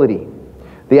 utility.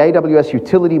 The AWS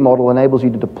utility model enables you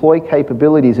to deploy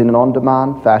capabilities in an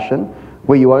on-demand fashion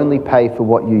where you only pay for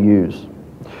what you use.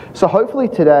 So hopefully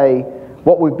today,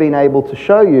 what we've been able to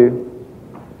show you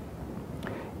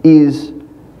is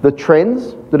the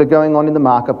trends that are going on in the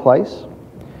marketplace,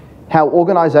 how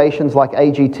organizations like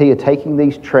AGT are taking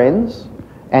these trends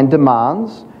and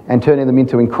demands and turning them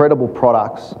into incredible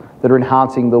products that are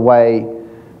enhancing the way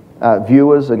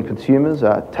viewers and consumers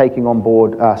are taking on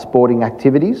board sporting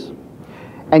activities,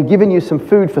 and giving you some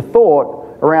food for thought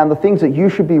around the things that you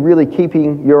should be really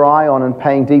keeping your eye on and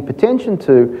paying deep attention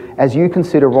to as you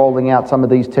consider rolling out some of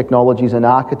these technologies and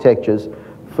architectures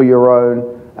for your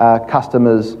own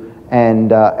customers and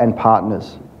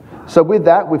partners. So with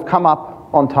that, we've come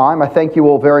up on time. I thank you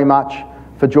all very much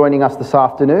for joining us this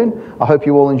afternoon. I hope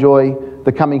you all enjoy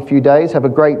the coming few days. Have a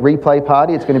great replay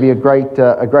party. It's going to be a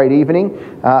great evening,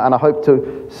 and I hope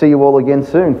to see you all again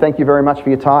soon. Thank you very much for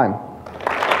your time.